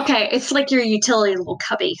 Okay, it's like your utility little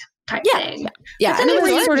cubby type thing. Yeah, and it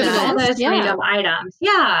was sort of all those random items.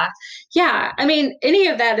 Yeah. I mean, any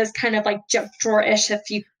of that is kind of like junk drawer-ish if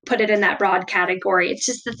you put it in that broad category. It's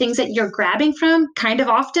just the things that you're grabbing from kind of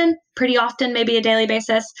often, pretty often, maybe a daily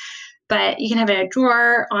basis. But you can have it in a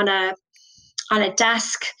drawer, on a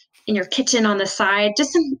desk, in your kitchen, on the side,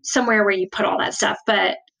 just somewhere where you put all that stuff.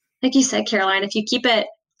 But like you said, Caroline, if you keep it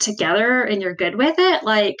together and you're good with it,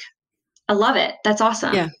 like, I love it. That's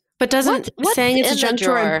awesome. Yeah. But doesn't saying it's a junk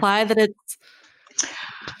drawer imply that it's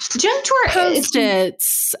junk drawer?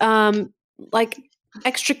 Post-its, like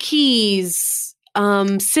extra keys,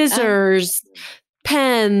 scissors,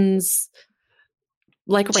 pens,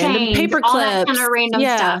 like random paper clips, all that kind of random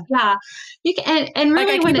stuff. Yeah, you can, and really,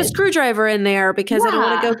 like I keep a screwdriver in there because I don't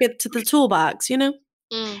want to go get to the toolbox.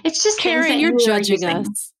 It's just Karen, you're judging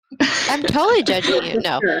us. I'm totally judging you.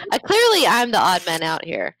 No, clearly I'm the odd man out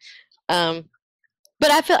here. But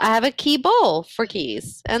I feel I have a key bowl for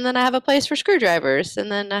keys, and then I have a place for screwdrivers,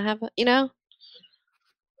 and then I have,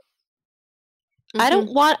 I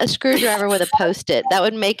don't want a screwdriver with a Post-it. That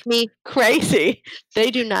would make me crazy. They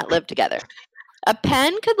do not live together. A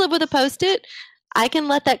pen could live with a Post-it. I can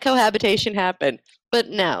let that cohabitation happen. But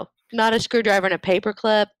no, not a screwdriver and a paper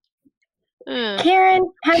clip.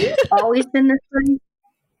 Karen, have you always been this way?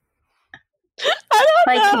 I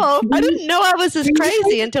don't know. I didn't know I was this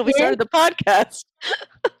crazy until we started the podcast.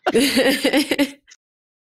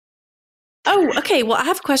 Oh, okay. Well, I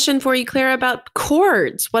have a question for you, Clara, about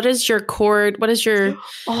cords. What is your cord? What is your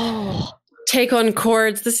take on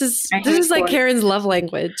cords? This is like Karen's love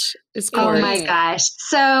language. Is cords. Oh my gosh.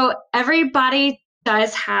 So everybody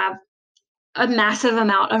does have a massive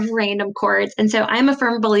amount of random cords. And so I'm a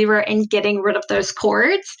firm believer in getting rid of those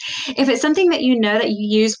cords. If it's something that you know that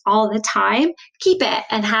you use all the time, keep it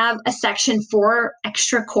and have a section for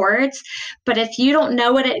extra cords. But if you don't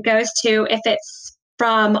know what it goes to, if it's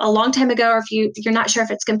from a long time ago, or if you're not sure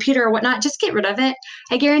if it's computer or whatnot, just get rid of it.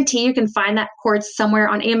 I guarantee you can find that cord somewhere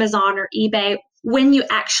on Amazon or eBay when you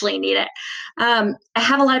actually need it. I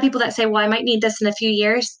have a lot of people that say, well, I might need this in a few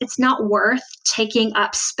years. It's not worth taking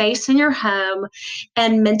up space in your home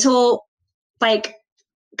and mental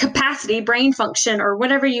capacity, brain function, or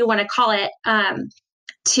whatever you want to call it,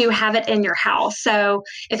 to have it in your house. So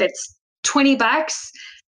if it's $20,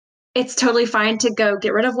 it's totally fine to go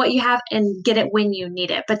get rid of what you have and get it when you need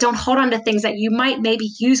it. But don't hold on to things that you might maybe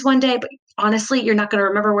use one day, but honestly, you're not going to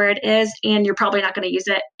remember where it is, and you're probably not going to use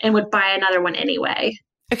it and would buy another one anyway.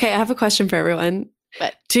 Okay, I have a question for everyone.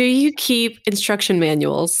 What? Do you keep instruction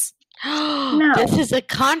manuals? No. This is a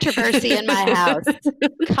controversy in my house.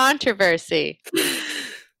 Controversy.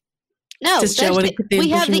 No, we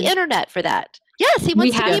have the internet for that. Yes, he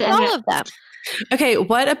wants to keep all of them. Okay,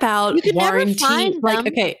 what about warranty?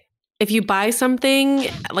 Okay, if you buy something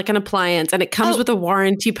like an appliance and it comes with a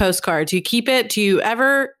warranty postcard, do you keep it? Do you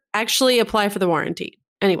ever actually apply for the warranty?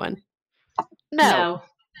 Anyone? No.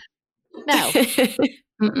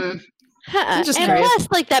 Mm-mm. And plus,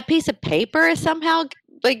 that piece of paper is somehow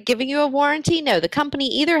giving you a warranty. No, the company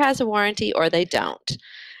either has a warranty or they don't.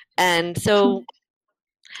 And so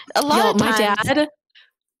a lot of times,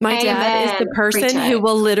 my dad is the person who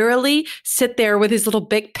will literally sit there with his little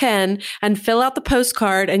big pen and fill out the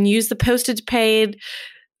postcard and use the postage paid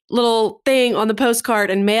little thing on the postcard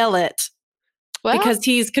and mail it. Well, because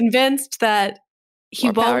he's convinced that he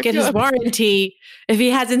won't get his warranty if he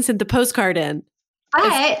hasn't sent the postcard in.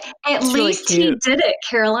 But at least he did it,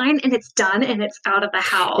 Caroline, and it's done and it's out of the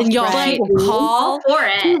house. And y'all will call for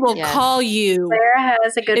it. He will call you. Clara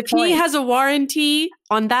has a good point. If he has a warranty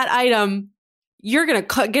on that item, you're going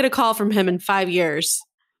to get a call from him in 5 years.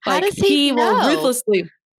 How does he know? Will ruthlessly.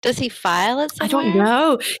 Does he file it somewhere? I don't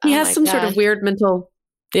know. He has some sort of weird mental,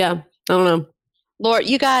 I don't know. Lord,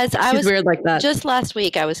 you guys, I was weird like that. Just last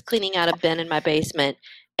week, I was cleaning out a bin in my basement,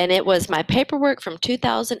 and it was my paperwork from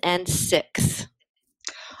 2006.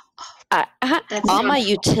 All my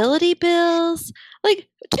utility bills,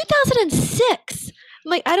 2006.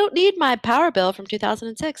 I'm I don't need my power bill from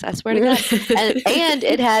 2006. I swear to God. and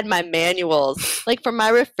it had my manuals, for my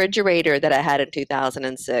refrigerator that I had in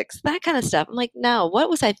 2006, that kind of stuff. I'm no, what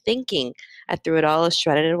was I thinking? I threw it all,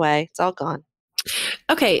 shredded it away. It's all gone.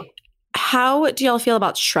 Okay. how do y'all feel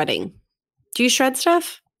about shredding? Do you shred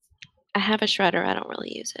stuff? I have a shredder. I don't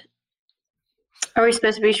really use it. Are we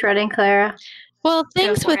supposed to be shredding, Clara? Well,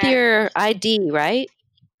 things with it. your ID, right?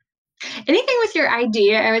 Anything with your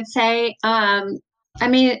ID, I would say. I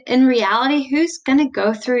mean, in reality, who's going to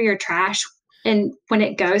go through your trash and when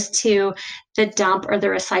it goes to the dump or the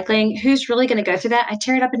recycling? Who's really going to go through that? I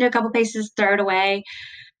tear it up into a couple pieces, throw it away.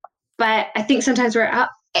 But I think sometimes we're out.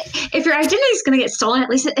 If your identity is going to get stolen, at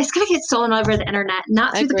least it's going to get stolen over the internet,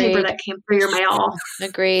 not through the paper that came through your mail.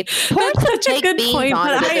 Agreed. That's such a good point,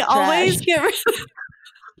 but I always get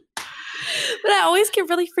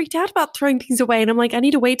really freaked out about throwing things away. And I'm like, I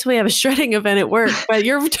need to wait till we have a shredding event at work. But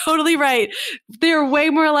you're totally right. They're way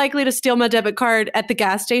more likely to steal my debit card at the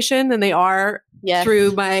gas station than they are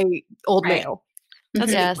through my old mail.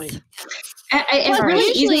 That's a good point.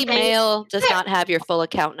 Usually mail does not have your full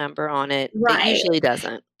account number on it. Right. It usually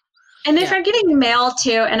doesn't. And if you're getting mail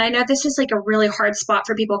too, and I know this is like a really hard spot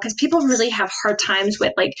for people because people really have hard times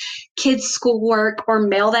with like kids' schoolwork or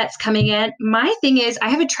mail that's coming in. My thing is I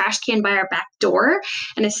have a trash can by our back door.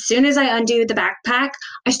 And as soon as I undo the backpack,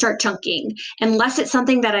 I start chunking. Unless it's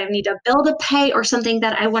something that I need a bill to pay or something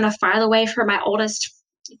that I want to file away for my oldest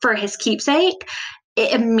for his keepsake,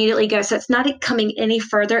 it immediately goes. So it's not coming any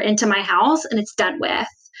further into my house and it's done with.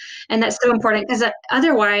 And that's so important because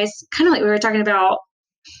otherwise, kind of like we were talking about,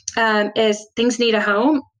 is things need a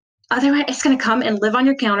home. Otherwise, it's going to come and live on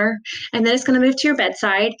your counter, and then it's going to move to your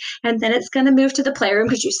bedside, and then it's going to move to the playroom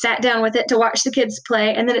because you sat down with it to watch the kids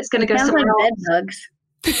play, and then it's going to go somewhere like else. Bed bugs.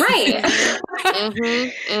 Right.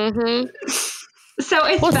 So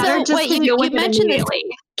it's better just to deal with it immediately.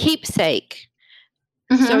 Keepsake.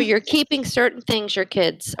 So you're keeping certain things your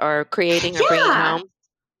kids are creating or bringing home?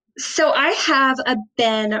 So I have a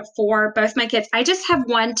bin for both my kids. I just have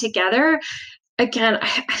one together. Again,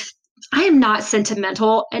 I am not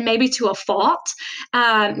sentimental, and maybe to a fault.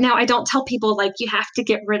 Now, I don't tell people like you have to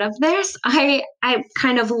get rid of this. I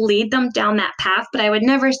kind of lead them down that path, but I would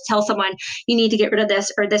never tell someone you need to get rid of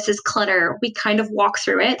this or this is clutter. We kind of walk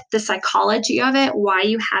through it, the psychology of it, why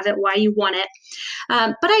you have it, why you want it.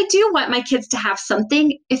 But I do want my kids to have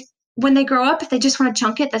something. When they grow up, if they just want to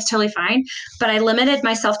chunk it, that's totally fine. But I limited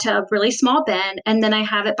myself to a really small bin, and then I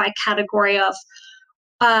have it by category of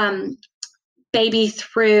baby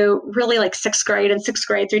through really like 6th grade and 6th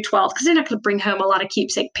grade through 12th, because they're not going to bring home a lot of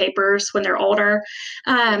keepsake papers when they're older.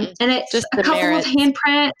 And it's just a couple of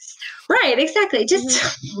handprints. Right, exactly.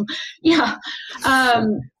 Just,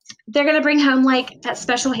 they're going to bring home like that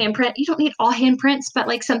special handprint. You don't need all handprints, but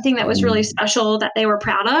like something that was really special that they were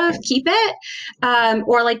proud of, keep it.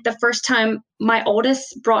 Or like the first time my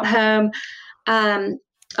oldest brought home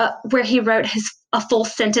where he wrote a full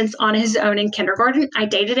sentence on his own in kindergarten. I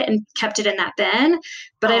dated it and kept it in that bin,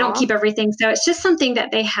 but I don't keep everything. So it's just something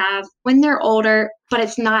that they have when they're older, but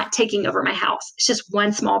it's not taking over my house. It's just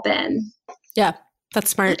one small bin. Yeah,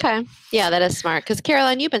 that's smart. Okay. Yeah, that is smart. Because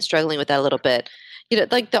Caroline, you've been struggling with that a little bit. You know,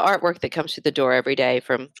 like the artwork that comes through the door every day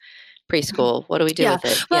from preschool. What do we do with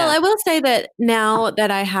it? Well, I will say that now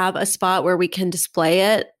that I have a spot where we can display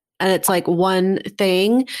it and it's like one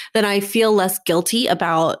thing, then I feel less guilty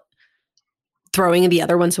about throwing the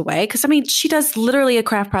other ones away. Because I mean, she does literally a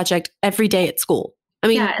craft project every day at school. I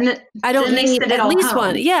mean, I don't need at least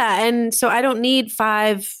one. Yeah. And so I don't need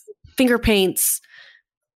 5 finger paints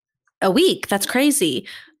a week. That's crazy.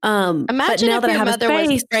 Imagine if your mother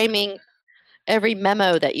was framing every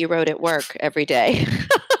memo that you wrote at work every day.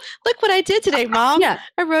 Look what I did today, Mom. Yeah.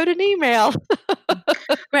 I wrote an email.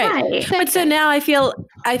 Right. But so now I feel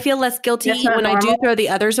less guilty when I do throw the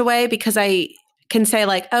others away, because I can say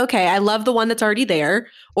like, okay, I love the one that's already there,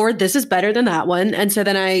 or this is better than that one. And so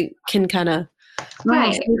then I can kind of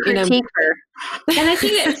critique her. And I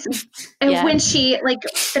think it's when she like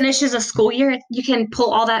finishes a school year, you can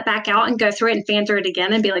pull all that back out and go through it and fan through it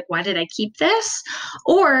again and be like, why did I keep this?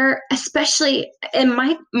 Or especially, and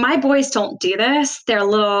my boys don't do this. They're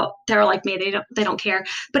like me. They don't care.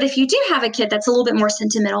 But if you do have a kid that's a little bit more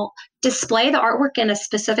sentimental, display the artwork in a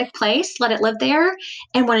specific place, let it live there.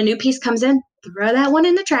 And when a new piece comes in, throw that one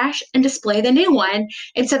in the trash and display the new one.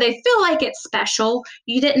 And so they feel like it's special.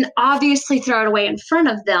 You didn't obviously throw it away in front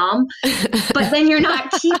of them, but then you're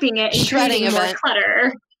not keeping it and creating more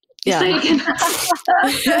clutter. Yeah. So you can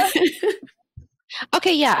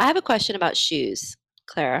Okay, yeah. I have a question about shoes,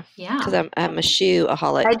 Clara. Yeah. Because I'm a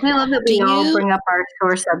shoe-aholic. I do love that we all bring up our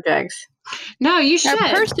sore subjects. No, you should. Our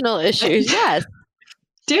personal issues, yes.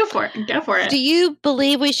 Go for it. Do you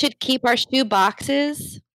believe we should keep our shoe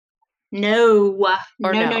boxes? No.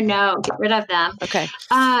 Get rid of them. Okay.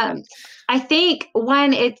 I I think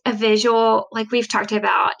one, it's a visual, like we've talked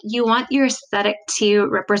about, you want your aesthetic to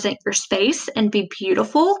represent your space and be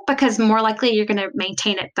beautiful, because more likely you're going to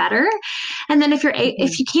maintain it better. And then if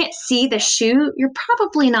you can't see the shoe, you're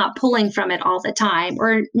probably not pulling from it all the time,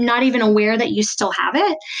 or not even aware that you still have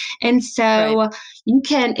it. And so you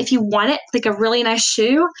can, if you want it, like a really nice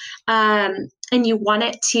shoe, and you want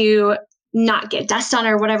it to not get dust on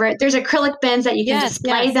or whatever, there's acrylic bins that you can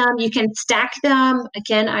display them. You can stack them.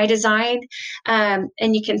 Again, I designed, and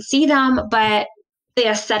you can see them, but the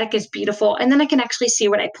aesthetic is beautiful. And then I can actually see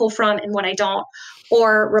what I pull from and what I don't,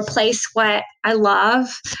 or replace what I love,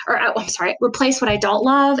 replace what I don't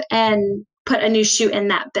love and put a new shoe in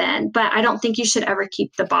that bin. But I don't think you should ever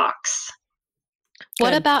keep the box.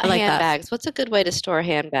 What about handbags? What's a good way to store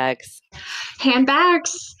handbags?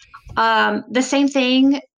 Handbags, the same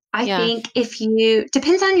thing. I think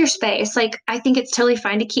depends on your space. Like, I think it's totally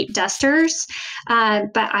fine to keep dusters,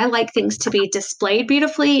 but I like things to be displayed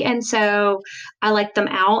beautifully. And so I like them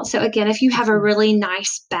out. So again, if you have a really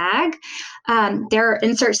nice bag, there are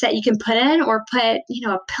inserts that you can put in, or put,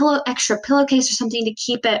 a extra pillowcase or something to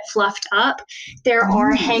keep it fluffed up. There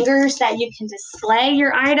are hangers that you can display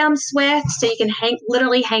your items with. So you can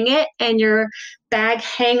literally hang it and your bag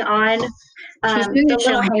hang on the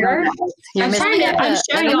little hanger. I'm showing you.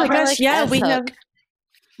 Oh my gosh, we have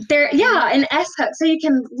there. An S hook, so you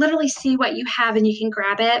can literally see what you have and you can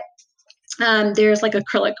grab it. There's like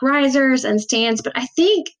acrylic risers and stands, but I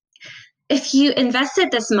think if you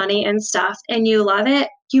invested this money and stuff and you love it,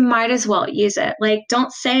 you might as well use it. Like,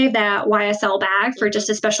 don't save that YSL bag for just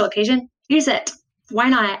a special occasion. Use it. Why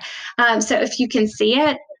not? So if you can see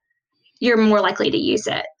it, you're more likely to use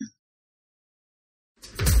it.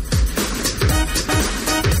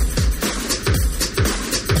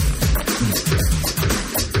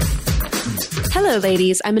 Hello,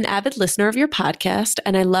 ladies. I'm an avid listener of your podcast,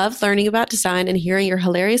 and I love learning about design and hearing your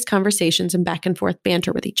hilarious conversations and back and forth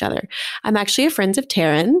banter with each other. I'm actually a friend of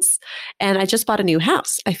Taryn's, and I just bought a new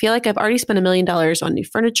house. I feel like I've already spent $1 million on new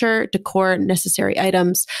furniture, decor, necessary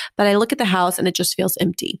items, but I look at the house and it just feels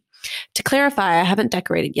empty. To clarify, I haven't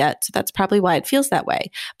decorated yet, so that's probably why it feels that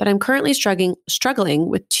way. But I'm currently struggling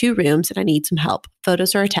with 2 rooms and I need some help.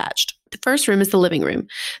 Photos are attached. The first room is the living room.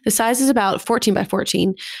 The size is about 14 by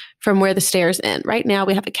 14 from where the stairs end. Right now,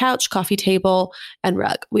 we have a couch, coffee table, and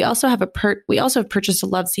rug. We also have purchased a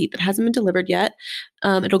love seat that hasn't been delivered yet.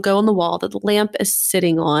 It'll go on the wall that the lamp is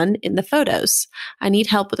sitting on in the photos. I need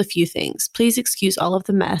help with a few things. Please excuse all of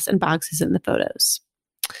the mess and boxes in the photos.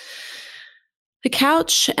 The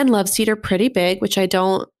couch and love seat are pretty big, which I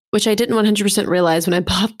didn't 100% realize when I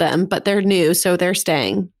bought them, but they're new, so they're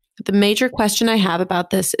staying. The major question I have about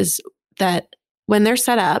this is that when they're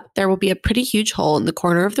set up, there will be a pretty huge hole in the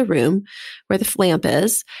corner of the room where the lamp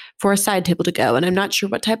is for a side table to go. And I'm not sure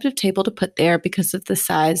what type of table to put there because of the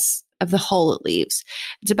size of the hole it leaves.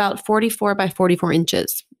 It's about 44 by 44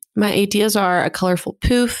 inches. My ideas are a colorful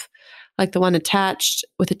poof, like the one attached,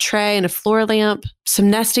 with a tray and a floor lamp, some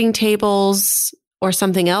nesting tables, or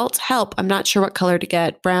something else. Help, I'm not sure what color to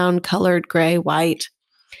get. Brown, colored, gray, white.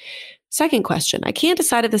 Second question, I can't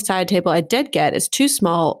decide if the side table I did get is too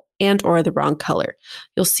small and or the wrong color.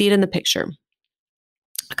 You'll see it in the picture.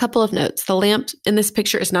 A couple of notes. The lamp in this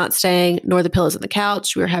picture is not staying, nor the pillows on the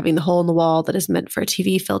couch. We're having the hole in the wall that is meant for a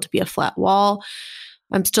TV filled to be a flat wall.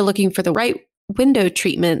 I'm still looking for the right window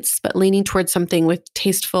treatments, but leaning towards something with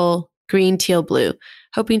tasteful green, teal, blue,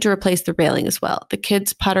 hoping to replace the railing as well. The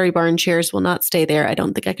kids' Pottery Barn chairs will not stay there. I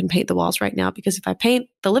don't think I can paint the walls right now because if I paint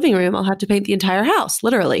the living room, I'll have to paint the entire house,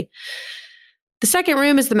 literally. The second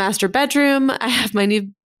room is the master bedroom. I have my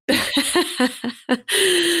new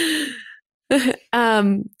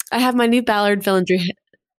Ballard Villandry.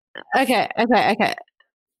 Okay.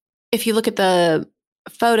 If you look at the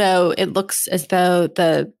photo, it looks as though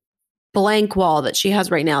the blank wall that she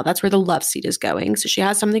has right now, that's where the love seat is going. So she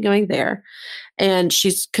has something going there. And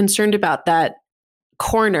she's concerned about that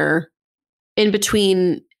corner in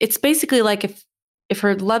between. It's basically like if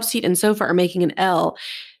her love seat and sofa are making an L,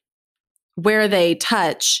 where they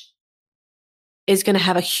touch is going to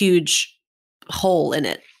have a huge hole in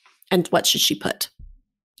it. And what should she put?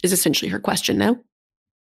 Is essentially her question now.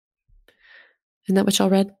 Isn't that what y'all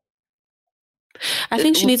read? I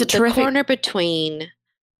think she needs a terrific corner between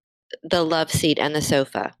the love seat and the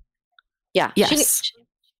sofa. Yeah. Yes.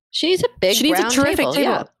 She needs a big She needs a terrific table.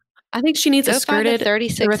 Yeah. I think she needs a skirted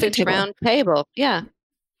 36-inch round table. Yeah.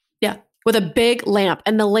 Yeah. With a big lamp.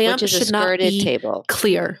 And the lamp should not be table.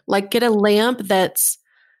 Clear. Like get a lamp that's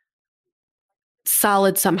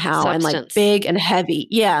solid somehow and like big and heavy.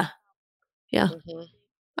 Yeah. Yeah. Mm-hmm.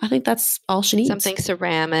 I think that's all she needs. Something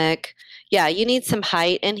ceramic. Yeah. You need some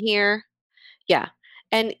height in here.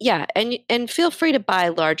 And feel free to buy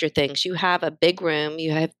larger things. You have a big room.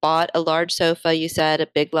 You have bought a large sofa. You said a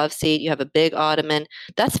big love seat. You have a big ottoman.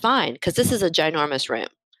 That's fine because this is a ginormous room.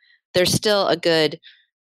 There's still a good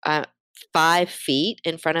 5 feet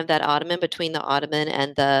in front of that ottoman, between the ottoman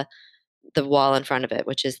and the wall in front of it,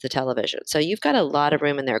 which is the television. So you've got a lot of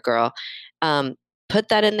room in there, girl. Put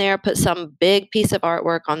that in there. Put some big piece of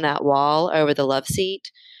artwork on that wall over the love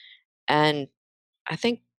seat, and I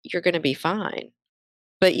think you're going to be fine.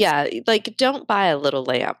 But yeah, like don't buy a little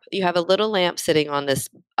lamp. You have a little lamp sitting on this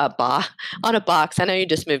on a box. I know you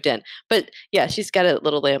just moved in, but yeah, she's got a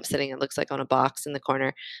little lamp sitting. It looks like on a box in the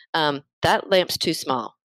corner. That lamp's too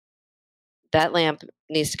small. That lamp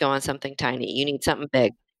needs to go on something tiny. You need something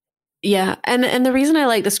big. Yeah, and the reason I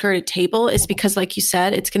like the skirted table is because, like you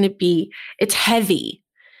said, it's heavy,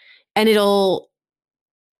 and it'll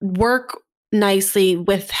work nicely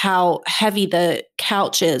with how heavy the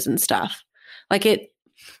couch is and stuff. Like it.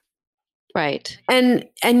 Right. And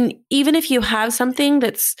even if you have something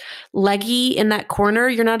that's leggy in that corner,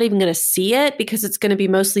 you're not even going to see it because it's going to be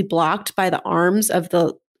mostly blocked by the arms of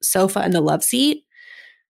the sofa and the love seat.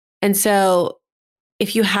 And so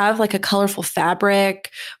if you have like a colorful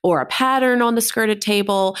fabric or a pattern on the skirted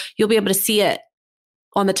table, you'll be able to see it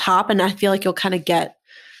on the top. And I feel like you'll kind of get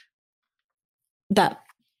that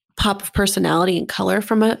pop of personality and color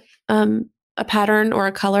from a pattern or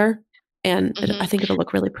a color. And I think it'll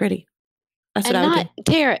look really pretty. That's what I would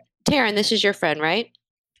do. Taryn, this is your friend, right?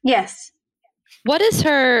 Yes. What is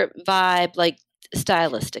her vibe like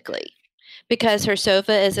stylistically? Because her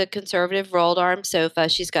sofa is a conservative rolled arm sofa.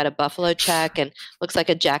 She's got a buffalo check and looks like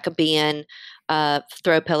a Jacobean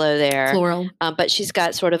throw pillow there. Floral. But she's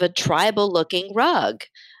got sort of a tribal looking rug.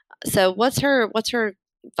 So what's her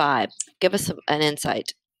vibe? Give us an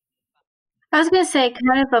insight. I was going to say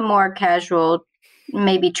kind of a more casual,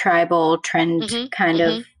 maybe tribal trend kind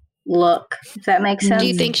of look, if that makes sense. Do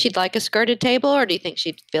you think she'd like a skirted table, or do you think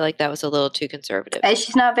she'd feel like that was a little too conservative?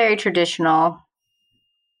 She's not very traditional.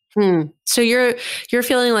 So you're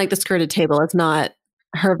feeling like the skirted table is not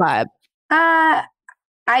her vibe.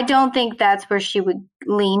 I don't think that's where she would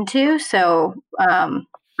lean to. So,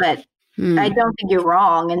 but I don't think you're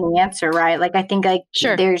wrong in the answer, right? Like I think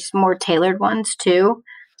there's more tailored ones too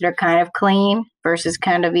that are kind of clean versus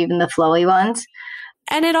kind of even the flowy ones.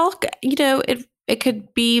 And it all, it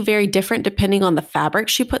could be very different depending on the fabric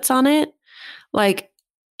she puts on it. Like,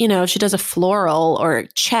 if she does a floral or a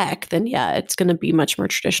check, then yeah, it's going to be much more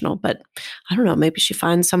traditional. But I don't know, maybe she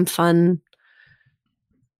finds some fun,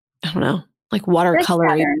 I don't know, like watercolor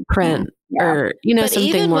print or, but something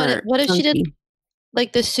even more. What if she did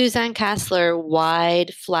like the Suzanne Kassler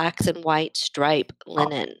wide flax and white stripe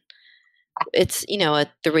linen? It's, a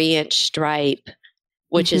 3-inch stripe,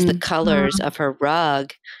 which is the colors of her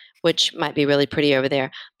rug, which might be really pretty over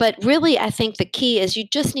there. But really, I think the key is you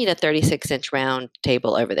just need a 36-inch round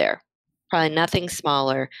table over there. Probably nothing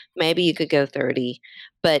smaller. Maybe you could go 30.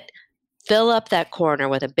 But fill up that corner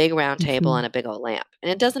with a big round table and a big old lamp.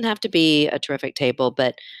 And it doesn't have to be a terrific table,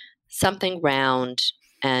 but something round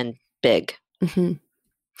and big.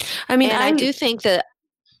 I mean, I do think that,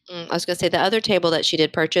 I was going to say, the other table that she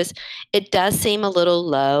did purchase, it does seem a little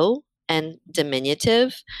low and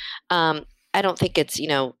diminutive. I don't think it's,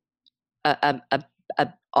 a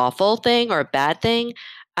awful thing or a bad thing.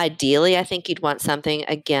 Ideally, I think you'd want something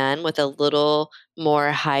again with a little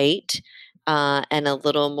more height and a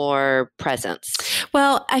little more presence.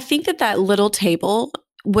 Well, I think that little table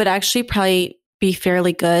would actually probably be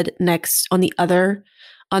fairly good next on the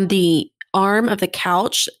arm of the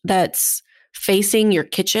couch that's facing your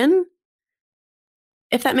kitchen,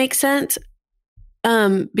 if that makes sense.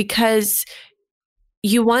 Because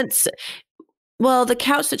you want, the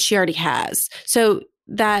couch that she already has. So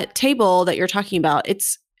that table that you're talking about,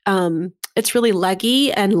 it's really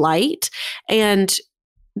leggy and light. And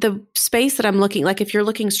the space that I'm looking, like if you're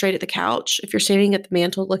looking straight at the couch, if you're standing at the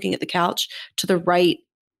mantle looking at the couch, to the right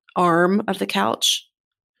arm of the couch,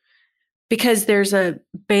 because there's a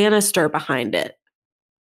banister behind it.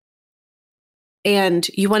 And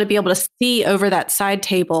you want to be able to see over that side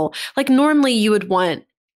table. Like normally you would want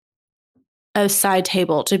a side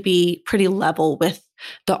table to be pretty level with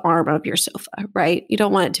the arm of your sofa, right? You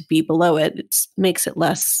don't want it to be below it. It makes it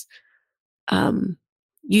less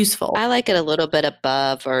useful. I like it a little bit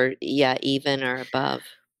above or even or above.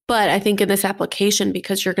 But I think in this application,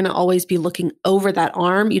 because you're going to always be looking over that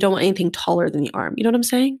arm, you don't want anything taller than the arm. You know what I'm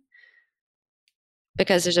saying?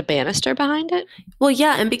 Because there's a banister behind it? Well,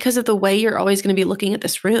 yeah. And because of the way you're always going to be looking at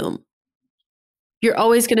this room, you're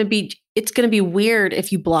always going to be, it's going to be weird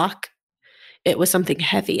if you block it with something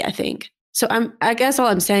heavy, I think. So I guess all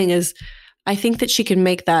I'm saying is I think that she can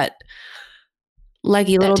make that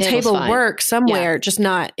leggy little table work somewhere, just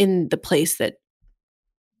not in the place that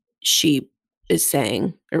she is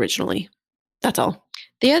saying originally. That's all.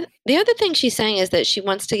 The other thing she's saying is that she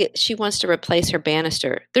wants to replace her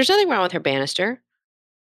banister. There's nothing wrong with her banister.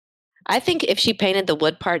 I think if she painted the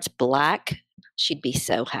wood parts black, she'd be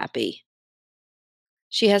so happy.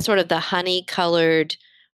 She has sort of the honey-colored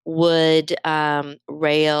wood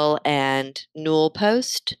rail and newel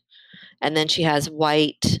post, and then she has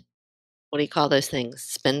white, what do you call those things?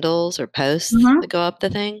 Spindles or posts that go up the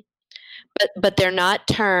thing. But they're not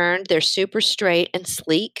turned. They're super straight and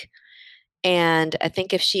sleek. And I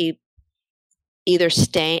think if she either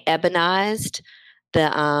ebonized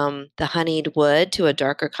the honeyed wood to a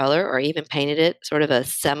darker color, or even painted it sort of a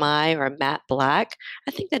semi or a matte black,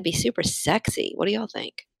 I think that'd be super sexy. What do y'all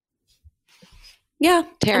think? Yeah.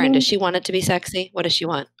 Taryn, does she want it to be sexy? What does she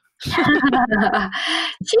want?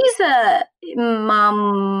 She's a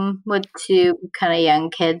mom with two kind of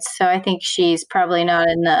young kids, so I think she's probably not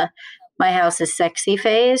in the my house is sexy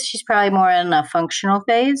phase. She's probably more in a functional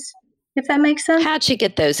phase, if that makes sense. How'd she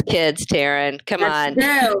get those kids, Taryn? Come on.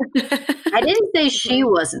 True. I didn't say she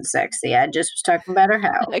wasn't sexy. I just was talking about her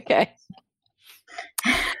house. Okay.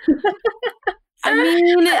 I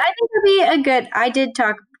mean, I think it'd be a good. I did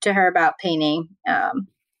talk to her about painting,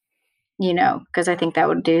 because I think that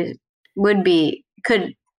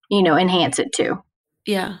could enhance it too.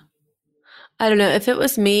 Yeah. I don't know. If it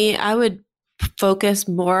was me, I would focus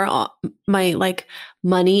more on my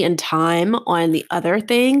money and time on the other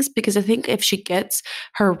things, because I think if she gets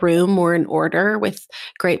her room more in order with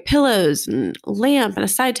great pillows and a lamp and a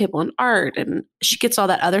side table and art, and she gets all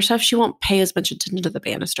that other stuff, she won't pay as much attention to the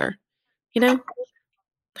banister. I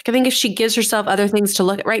think if she gives herself other things to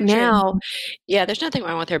look at right now. Yeah, there's nothing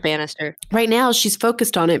wrong with her banister. Right now, she's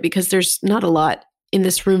focused on it because there's not a lot in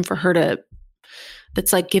this room for her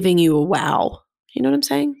that's like giving you a wow. You know what I'm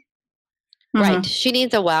saying? Right. She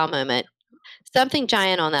needs a wow moment. Something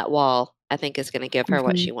giant on that wall, I think, is going to give her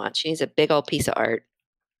what she wants. She needs a big old piece of art.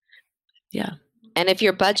 Yeah. And if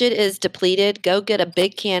your budget is depleted, go get a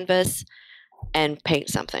big canvas and paint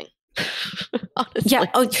something. Honestly. Yeah.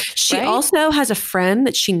 Oh, she also has a friend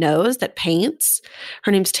that she knows that paints.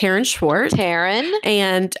 Her name's Taryn Schwartz. Taryn.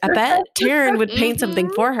 And I bet Taryn would paint something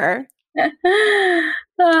for her.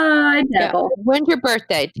 I dabble. Yeah. When's your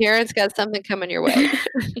birthday? Taryn's got something coming your way.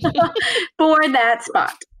 For that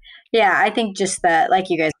spot. Yeah, I think just that, like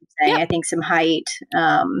you guys were saying, I think some height.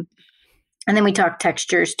 And then we talked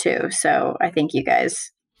textures too. So I think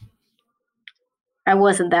I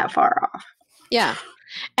wasn't that far off. Yeah.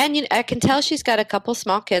 And I can tell she's got a couple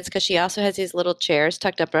small kids, because she also has these little chairs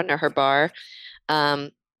tucked up under her bar.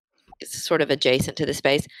 It's sort of adjacent to the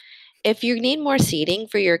space. If you need more seating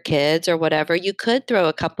for your kids or whatever, you could throw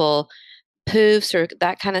a couple poofs or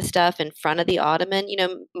that kind of stuff in front of the ottoman,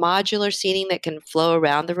 modular seating that can flow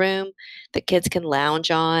around the room that kids can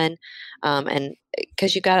lounge on. And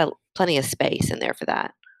because you've got plenty of space in there for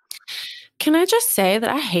that. Can I just say that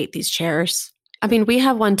I hate these chairs? I mean, we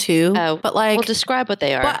have one too, but well, describe what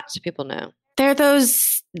they are so people know. They're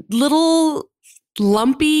those little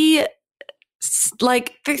lumpy, it's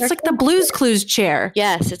like the Blue's Clues chair.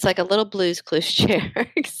 Yes, it's like a little Blue's Clues chair.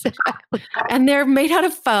 Exactly. And they're made out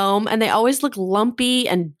of foam, and they always look lumpy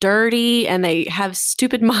and dirty, and they have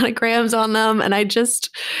stupid monograms on them. And I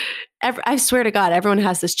swear to God, everyone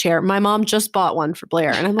has this chair. My mom just bought one for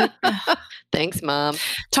Blair, and I'm like, thanks, Mom.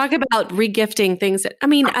 Talk about regifting things.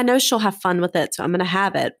 I know she'll have fun with it, so I'm going to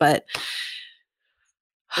have it, but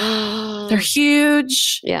they're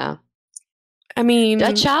huge. Yeah. I mean,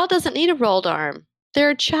 a child doesn't need a rolled arm.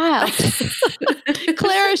 They're a child.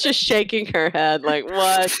 Clara's just shaking her head like,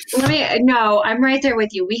 what? No, I'm right there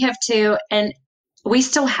with you. We have two, and we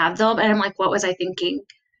still have them. And I'm like, what was I thinking?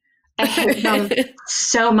 I hate them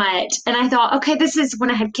so much. And I thought, okay, this is when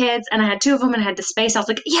I had kids and I had two of them and I had the space. I was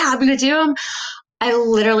like, yeah, I'm going to do them. I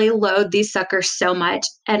literally load these suckers so much,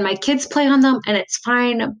 and my kids play on them and it's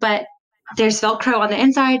fine, but there's Velcro on the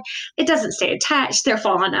inside. It doesn't stay attached. They're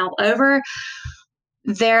falling all over.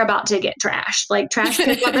 They're about to get trashed. Like trash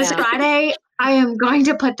pickup this Friday. I am going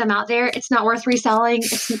to put them out there. It's not worth reselling.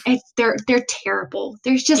 They're terrible.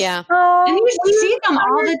 There's just and you see them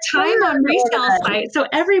all the time on resale sites. So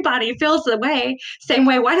everybody feels the same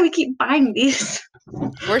way. Why do we keep buying these?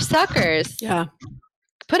 We're suckers. Yeah.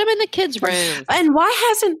 Put them in the kids' rooms. And why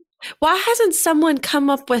hasn't someone come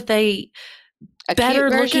up with a better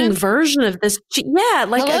looking version of this? Yeah,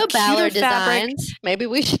 like Hello, a Ballard fabric. Designs. Maybe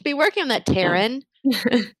we should be working on that, Taryn.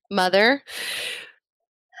 Mother.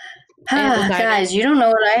 Guys, you don't know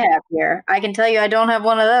what I have here. I can tell you I don't have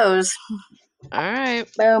one of those. All right.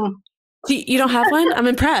 Boom. You don't have one? I'm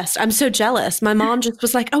impressed. I'm so jealous. My mom just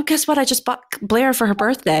was like, "Oh, guess what? I just bought Blair for her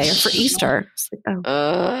birthday or for Easter." Like,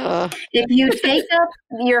 oh. If you take up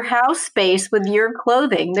your house space with your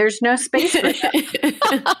clothing, there's no space for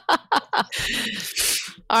that.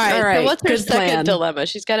 All right. So what's her Good second plan. dilemma?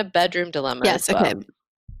 She's got a bedroom dilemma. Yes. as well. Okay.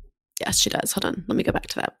 Yes, she does. Hold on. Let me go back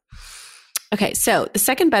to that. Okay. So the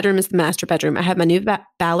second bedroom is the master bedroom. I have my new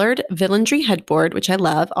Ballard Villainry headboard, which I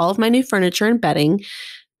love. All of my new furniture and bedding.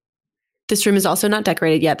 This room is also not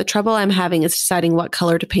decorated yet. The trouble I'm having is deciding what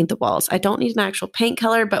color to paint the walls. I don't need an actual paint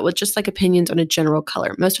color, but would just like opinions on a general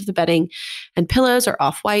color. Most of the bedding and pillows are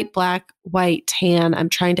off-white, black, white, tan. I'm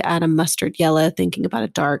trying to add a mustard yellow, thinking about a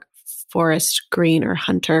dark forest green or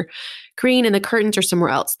hunter green, and the curtains are somewhere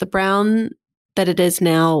else. The brown that it is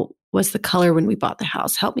now was the color when we bought the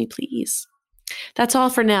house. Help me, please. That's all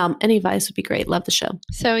for now. Any advice would be great. Love the show.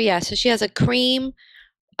 So she has a cream,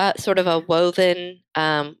 sort of a woven.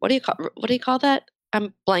 What do you call that?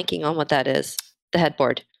 I'm blanking on what that is. The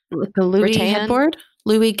headboard. With the Louis Rattan? headboard,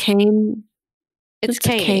 Louis cane. It's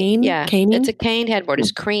cane. cane. Yeah, Caning? it's a cane headboard.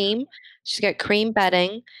 It's cream. She's got cream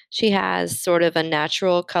bedding. She has sort of a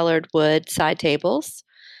natural colored wood side tables,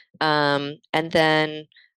 and then,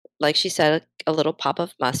 like she said, a little pop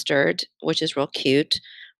of mustard, which is real cute,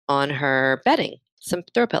 on her bedding. Some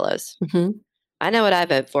throw pillows. Mm-hmm. I know what I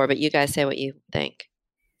vote for, but you guys say what you think.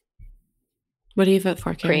 What do you vote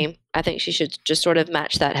for, Karen? Cream. I think she should just sort of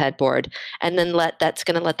match that headboard, and then that's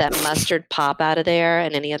going to let that mustard pop out of there,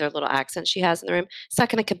 and any other little accents she has in the room. It's not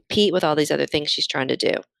going to compete with all these other things she's trying to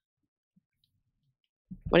do.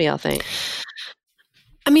 What do y'all think?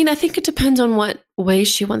 I mean, I think it depends on what way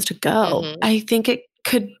she wants to go. Mhm. I think it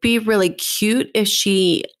could be really cute if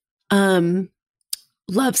she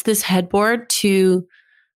loves this headboard to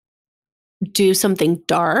do something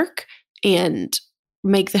dark and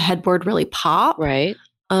make the headboard really pop. Right.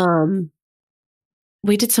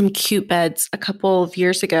 We did some cute beds a couple of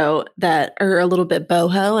years ago that are a little bit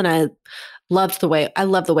boho, and I love the way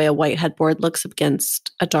a white headboard looks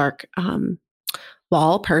against a dark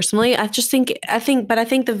wall. Personally, I think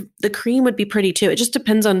the cream would be pretty too. It just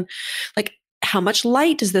depends on like how much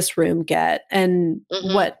light does this room get and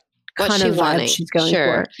what kind of vibe she's going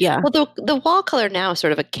for. Yeah. Well, the wall color now is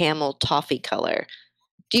sort of a camel toffee color.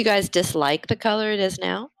 Do you guys dislike the color it is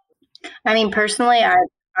now? I mean, personally, I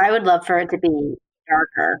would love for it to be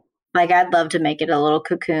darker. Like, I'd love to make it a little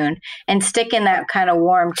cocoon and stick in that kind of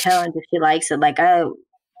warm tone if she likes it. Like, I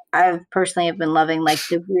personally have been loving like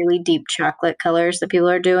the really deep chocolate colors that people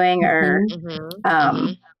are doing, or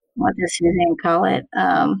what does Suzanne call it?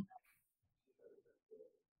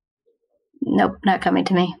 Nope, not coming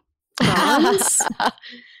to me.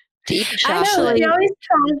 Deep I chocolate. know,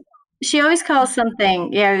 she always calls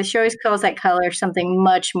something. Yeah, she always calls that color something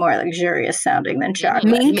much more luxurious sounding than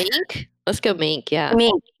chocolate. Mink? Let's go mink. Yeah.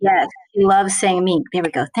 Mink. Yes, she loves saying mink. There we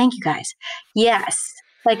go. Thank you, guys. Yes,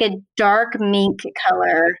 like a dark mink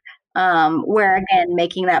color. Where again,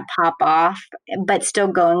 making that pop off, but still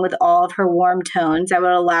going with all of her warm tones that would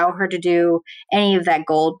allow her to do any of that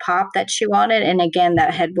gold pop that she wanted. And again,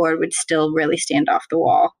 that headboard would still really stand off the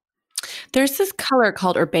wall. There's this color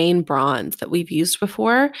called Urbane Bronze that we've used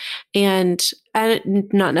before, and I'm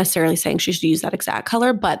not necessarily saying she should use that exact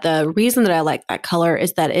color, but the reason that I like that color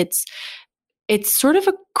is that it's sort of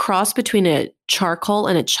a cross between a charcoal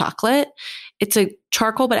and a chocolate. It's a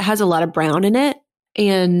charcoal, but it has a lot of brown in it.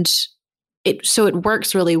 And it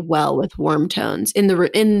works really well with warm tones in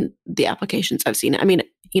the applications I've seen. I mean,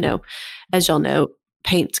 as y'all know,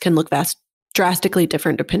 paints can look drastically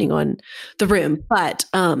different depending on the room, but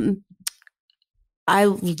I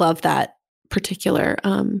love that particular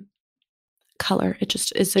color. It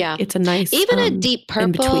just is. It's a nice, even a deep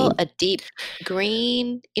purple, a deep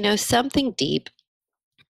green. Something deep.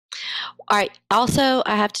 All right. Also,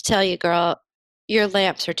 I have to tell you, girl, your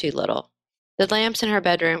lamps are too little. The lamps in her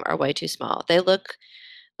bedroom are way too small. They look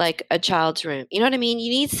like a child's room. You know what I mean?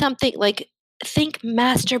 You need something like, think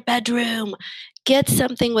master bedroom. Get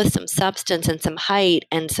something with some substance and some height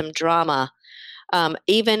and some drama.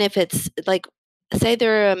 Even if it's like, say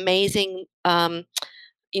they're amazing, golden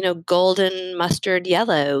mustard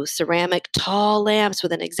yellow ceramic tall lamps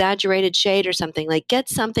with an exaggerated shade or something. Like, get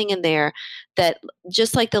something in there that,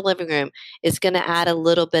 just like the living room, is going to add a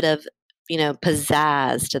little bit of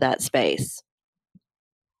pizzazz to that space.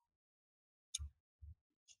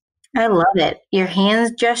 I love it. Your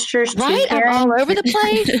hands gestures too, right? Karen. I'm all over the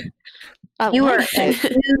place. You were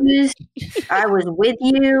enthused. I was with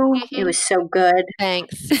you. It was so good.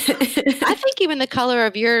 Thanks. I think even the color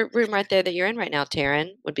of your room right there that you're in right now,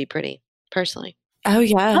 Taryn, would be pretty, personally. Oh,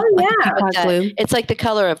 yeah. Oh, yeah. It's like the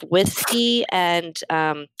color of whiskey and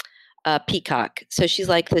peacock. So she's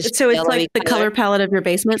like this. So it's like the color palette of your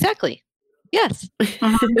basement. Exactly. Yes.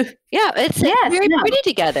 Yeah. It's very pretty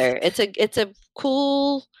together. It's a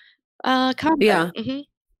cool combo. Yeah.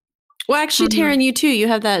 Well, actually, Taryn, you too. You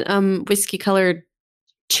have that whiskey colored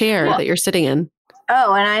chair that you're sitting in.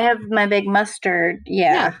 Oh, and I have my big mustard,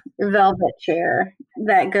 velvet chair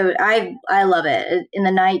that goes. I love it in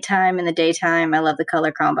the nighttime, in the daytime. I love the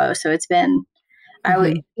color combo. So it's been,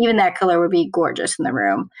 even that color would be gorgeous in the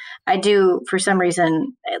room. I do, for some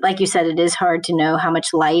reason, like you said, it is hard to know how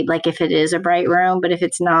much light. Like if it is a bright room, but if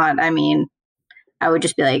it's not, I mean, I would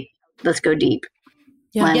just be like, let's go deep.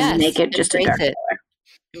 Let's make it just a dark color.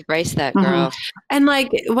 Embrace that, girl. And like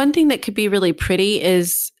one thing that could be really pretty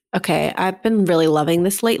is, okay, I've been really loving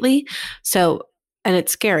this lately. So, and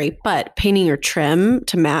it's scary, but painting your trim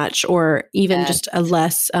to match, or even just a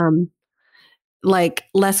less,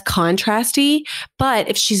 less contrasty. But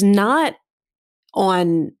if she's not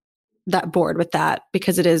on that board with that,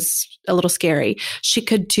 because it is a little scary, she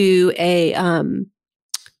could do a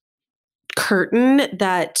curtain,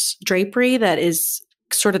 that drapery that is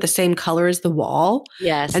sort of the same color as the wall.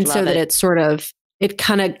 Yes. And so that it's sort of, it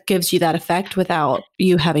kind of gives you that effect without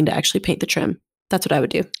you having to actually paint the trim. That's what I would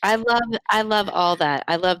do. I love all that.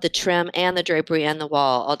 I love the trim and the drapery and the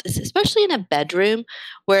wall, especially in a bedroom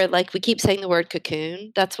where, like, we keep saying the word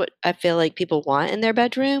cocoon. That's what I feel like people want in their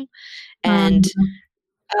bedroom. And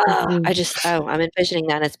I'm envisioning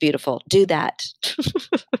that. And it's beautiful. Do that.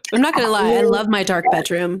 I'm not going to lie. I love my dark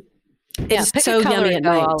bedroom. It's so yummy at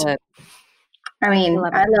night. I mean,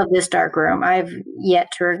 I love this dark room. I've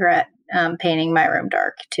yet to regret painting my room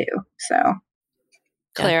dark too. So,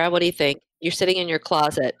 Clara, what do you think? You're sitting in your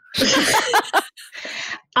closet.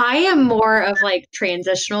 I am more of like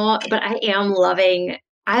transitional, but I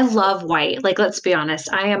love white. Like, let's be honest.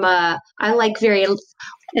 I like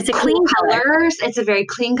it's a clean colors. It's a very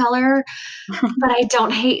clean color, but I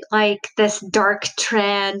don't hate like this dark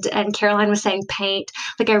trend. And Caroline was saying paint.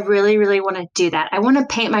 Like, I really, really want to do that. I want to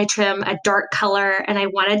paint my trim a dark color, and I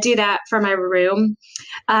want to do that for my room.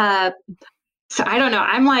 So I don't know.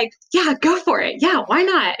 I'm like, yeah, go for it. Yeah, why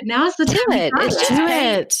not? Now's the time. It's just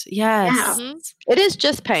paint. Yes. Yeah. It is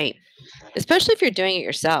just paint, especially if you're doing it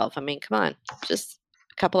yourself. I mean, come on, just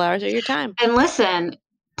a couple hours of your time. And listen,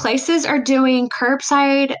 places are doing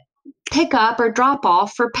curbside pickup or drop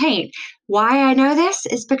off for paint. Why I know this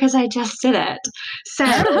is because I just did it. So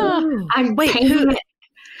I'm painting it.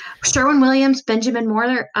 Sherwin-Williams, Benjamin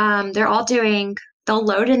Moore, they're all doing. They'll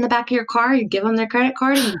load it in the back of your car. You give them their credit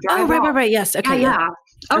card and you drive off. Right. Yes. Okay. Yeah.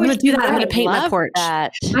 I'm going to do that. I'm going to paint my porch.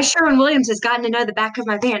 My Sherwin-Williams has gotten to know the back of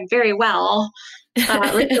my van very well.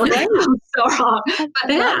 But yeah.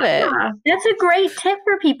 That's a great tip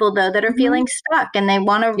for people, though, that are feeling stuck and they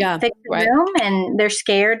want to fix the room and they're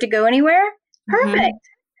scared to go anywhere. Perfect.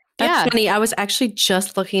 That's funny. I was actually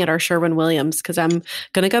just looking at our Sherwin-Williams because I'm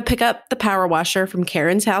going to go pick up the power washer from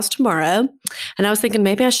Karen's house tomorrow. And I was thinking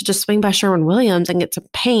maybe I should just swing by Sherwin-Williams and get some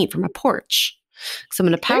paint for my porch. So I'm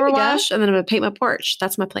going to power wash and then I'm going to paint my porch.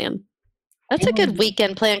 That's my plan. That's a good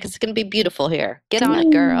weekend plan because it's going to be beautiful here. Get on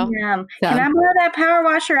it, girl. Can I borrow that power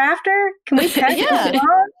washer after? Can we test it on?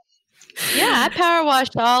 Yeah, I power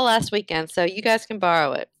washed all last weekend, so you guys can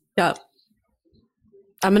borrow it. Yep.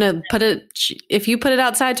 I'm going to put it, if you put it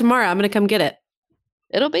outside tomorrow, I'm going to come get it.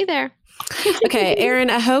 It'll be there. Okay,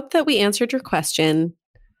 Erin, I hope that we answered your question.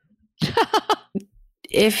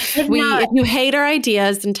 If you hate our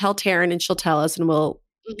ideas, then tell Taryn and she'll tell us and we'll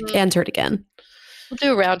answer it again. We'll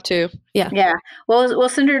do a round 2. Yeah. We'll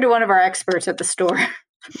send her to one of our experts at the store.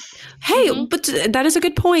 Hey, but that is a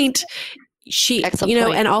good point. Excellent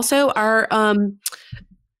point. And also our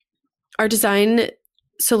design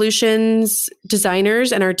solutions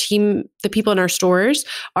designers and our team, the people in our stores,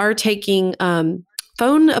 are taking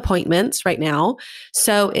phone appointments right now.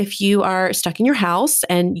 So if you are stuck in your house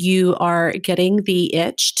and you are getting the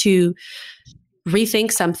itch to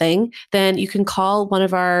rethink something, then you can call one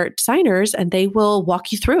of our designers and they will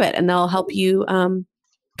walk you through it and they'll help you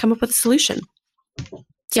come up with a solution.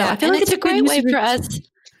 So I feel like it's a great way for us.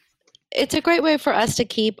 It's a great way for us to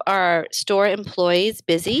keep our store employees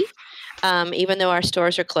busy, even though our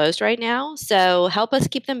stores are closed right now. So help us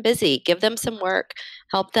keep them busy, give them some work,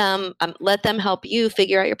 help them, let them help you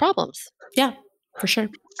figure out your problems. Yeah, for sure.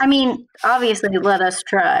 I mean, obviously let us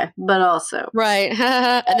try, but also. Right.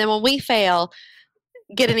 And then when we fail,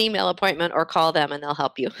 get an email appointment or call them and they'll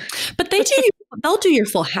help you. But they'll do your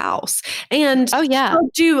full house. And they'll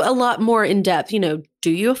do a lot more in depth,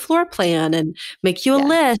 do you a floor plan and make you a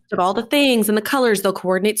list of all the things and the colors. They'll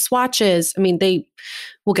coordinate swatches. I mean, they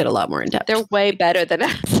will get a lot more in depth. They're way better than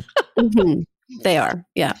us. They are.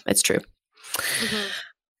 Yeah, it's true.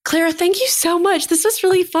 Clara, thank you so much. This was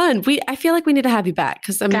really fun. I feel like we need to have you back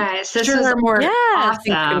because I'm Guys, this sure is there are more things that are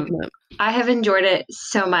awesome. gonna come up. I have enjoyed it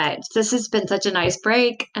so much. This has been such a nice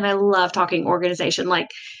break, and I love talking organization. Like,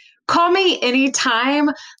 call me anytime.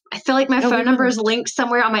 I feel like my phone number is linked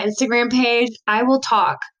somewhere on my Instagram page. I will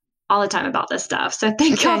talk all the time about this stuff. So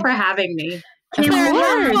thank y'all for having me.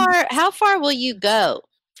 Claire, how far will you go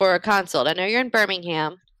for a consult? I know you're in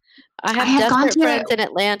Birmingham. I have desperate friends in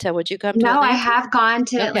Atlanta. Would you come to Atlanta? No, I have gone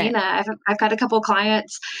to Atlanta. I've got a couple of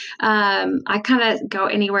clients. I kind of go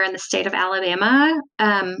anywhere in the state of Alabama.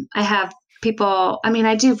 I have people,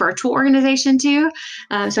 I do virtual organization too.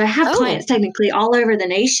 So I have clients technically all over the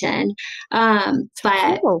nation.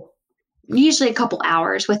 But usually a couple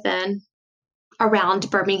hours around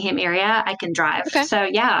Birmingham area, I can drive. Okay. So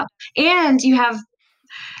yeah. And you have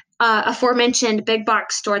aforementioned big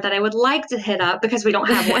box store that I would like to hit up because we don't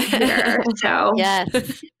have one here. So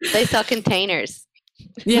yes, they sell containers.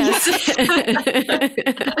 Yes.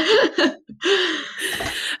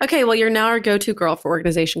 Okay, well, you're now our go-to girl for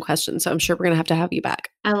organization questions, so I'm sure we're going to have you back.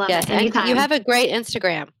 I love it. Anytime. And you have a great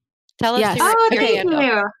Instagram. Tell us your handle.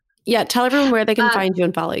 You. Yeah, tell everyone where they can find you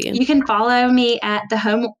and follow you. You can follow me at the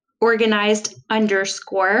Home Organized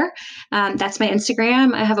 _ that's my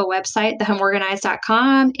Instagram. I have a website,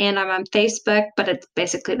 thehomeorganized.com, and I'm on Facebook, but it's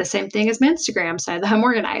basically the same thing as my Instagram, so The Home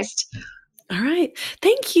Organized. All right.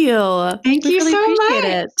 Thank you. Thank you so much.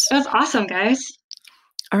 It was awesome, guys.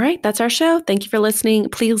 All right, that's our show. Thank you for listening.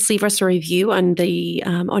 Please leave us a review on the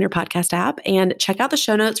on your podcast app and check out the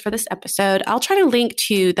show notes for this episode. I'll try to link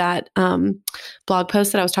to that blog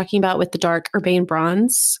post that I was talking about with the dark urbane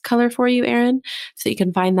bronze color for you, Erin, so you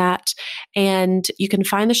can find that. And you can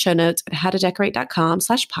find the show notes at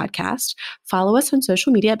howtodecorate.com/podcast. Follow us on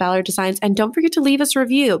social media at Ballard Designs. And don't forget to leave us a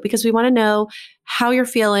review because we want to know how you're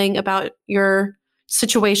feeling about your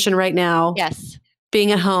situation right now. Yes.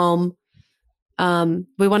 Being at home.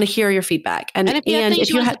 We want to hear your feedback. And if you have things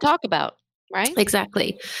you want to talk about, right?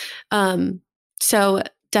 Exactly. So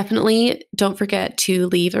definitely don't forget to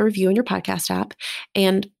leave a review on your podcast app.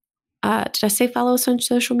 And did I say follow us on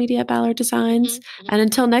social media at Ballard Designs? Mm-hmm. And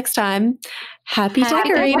until next time, happy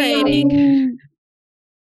decorating.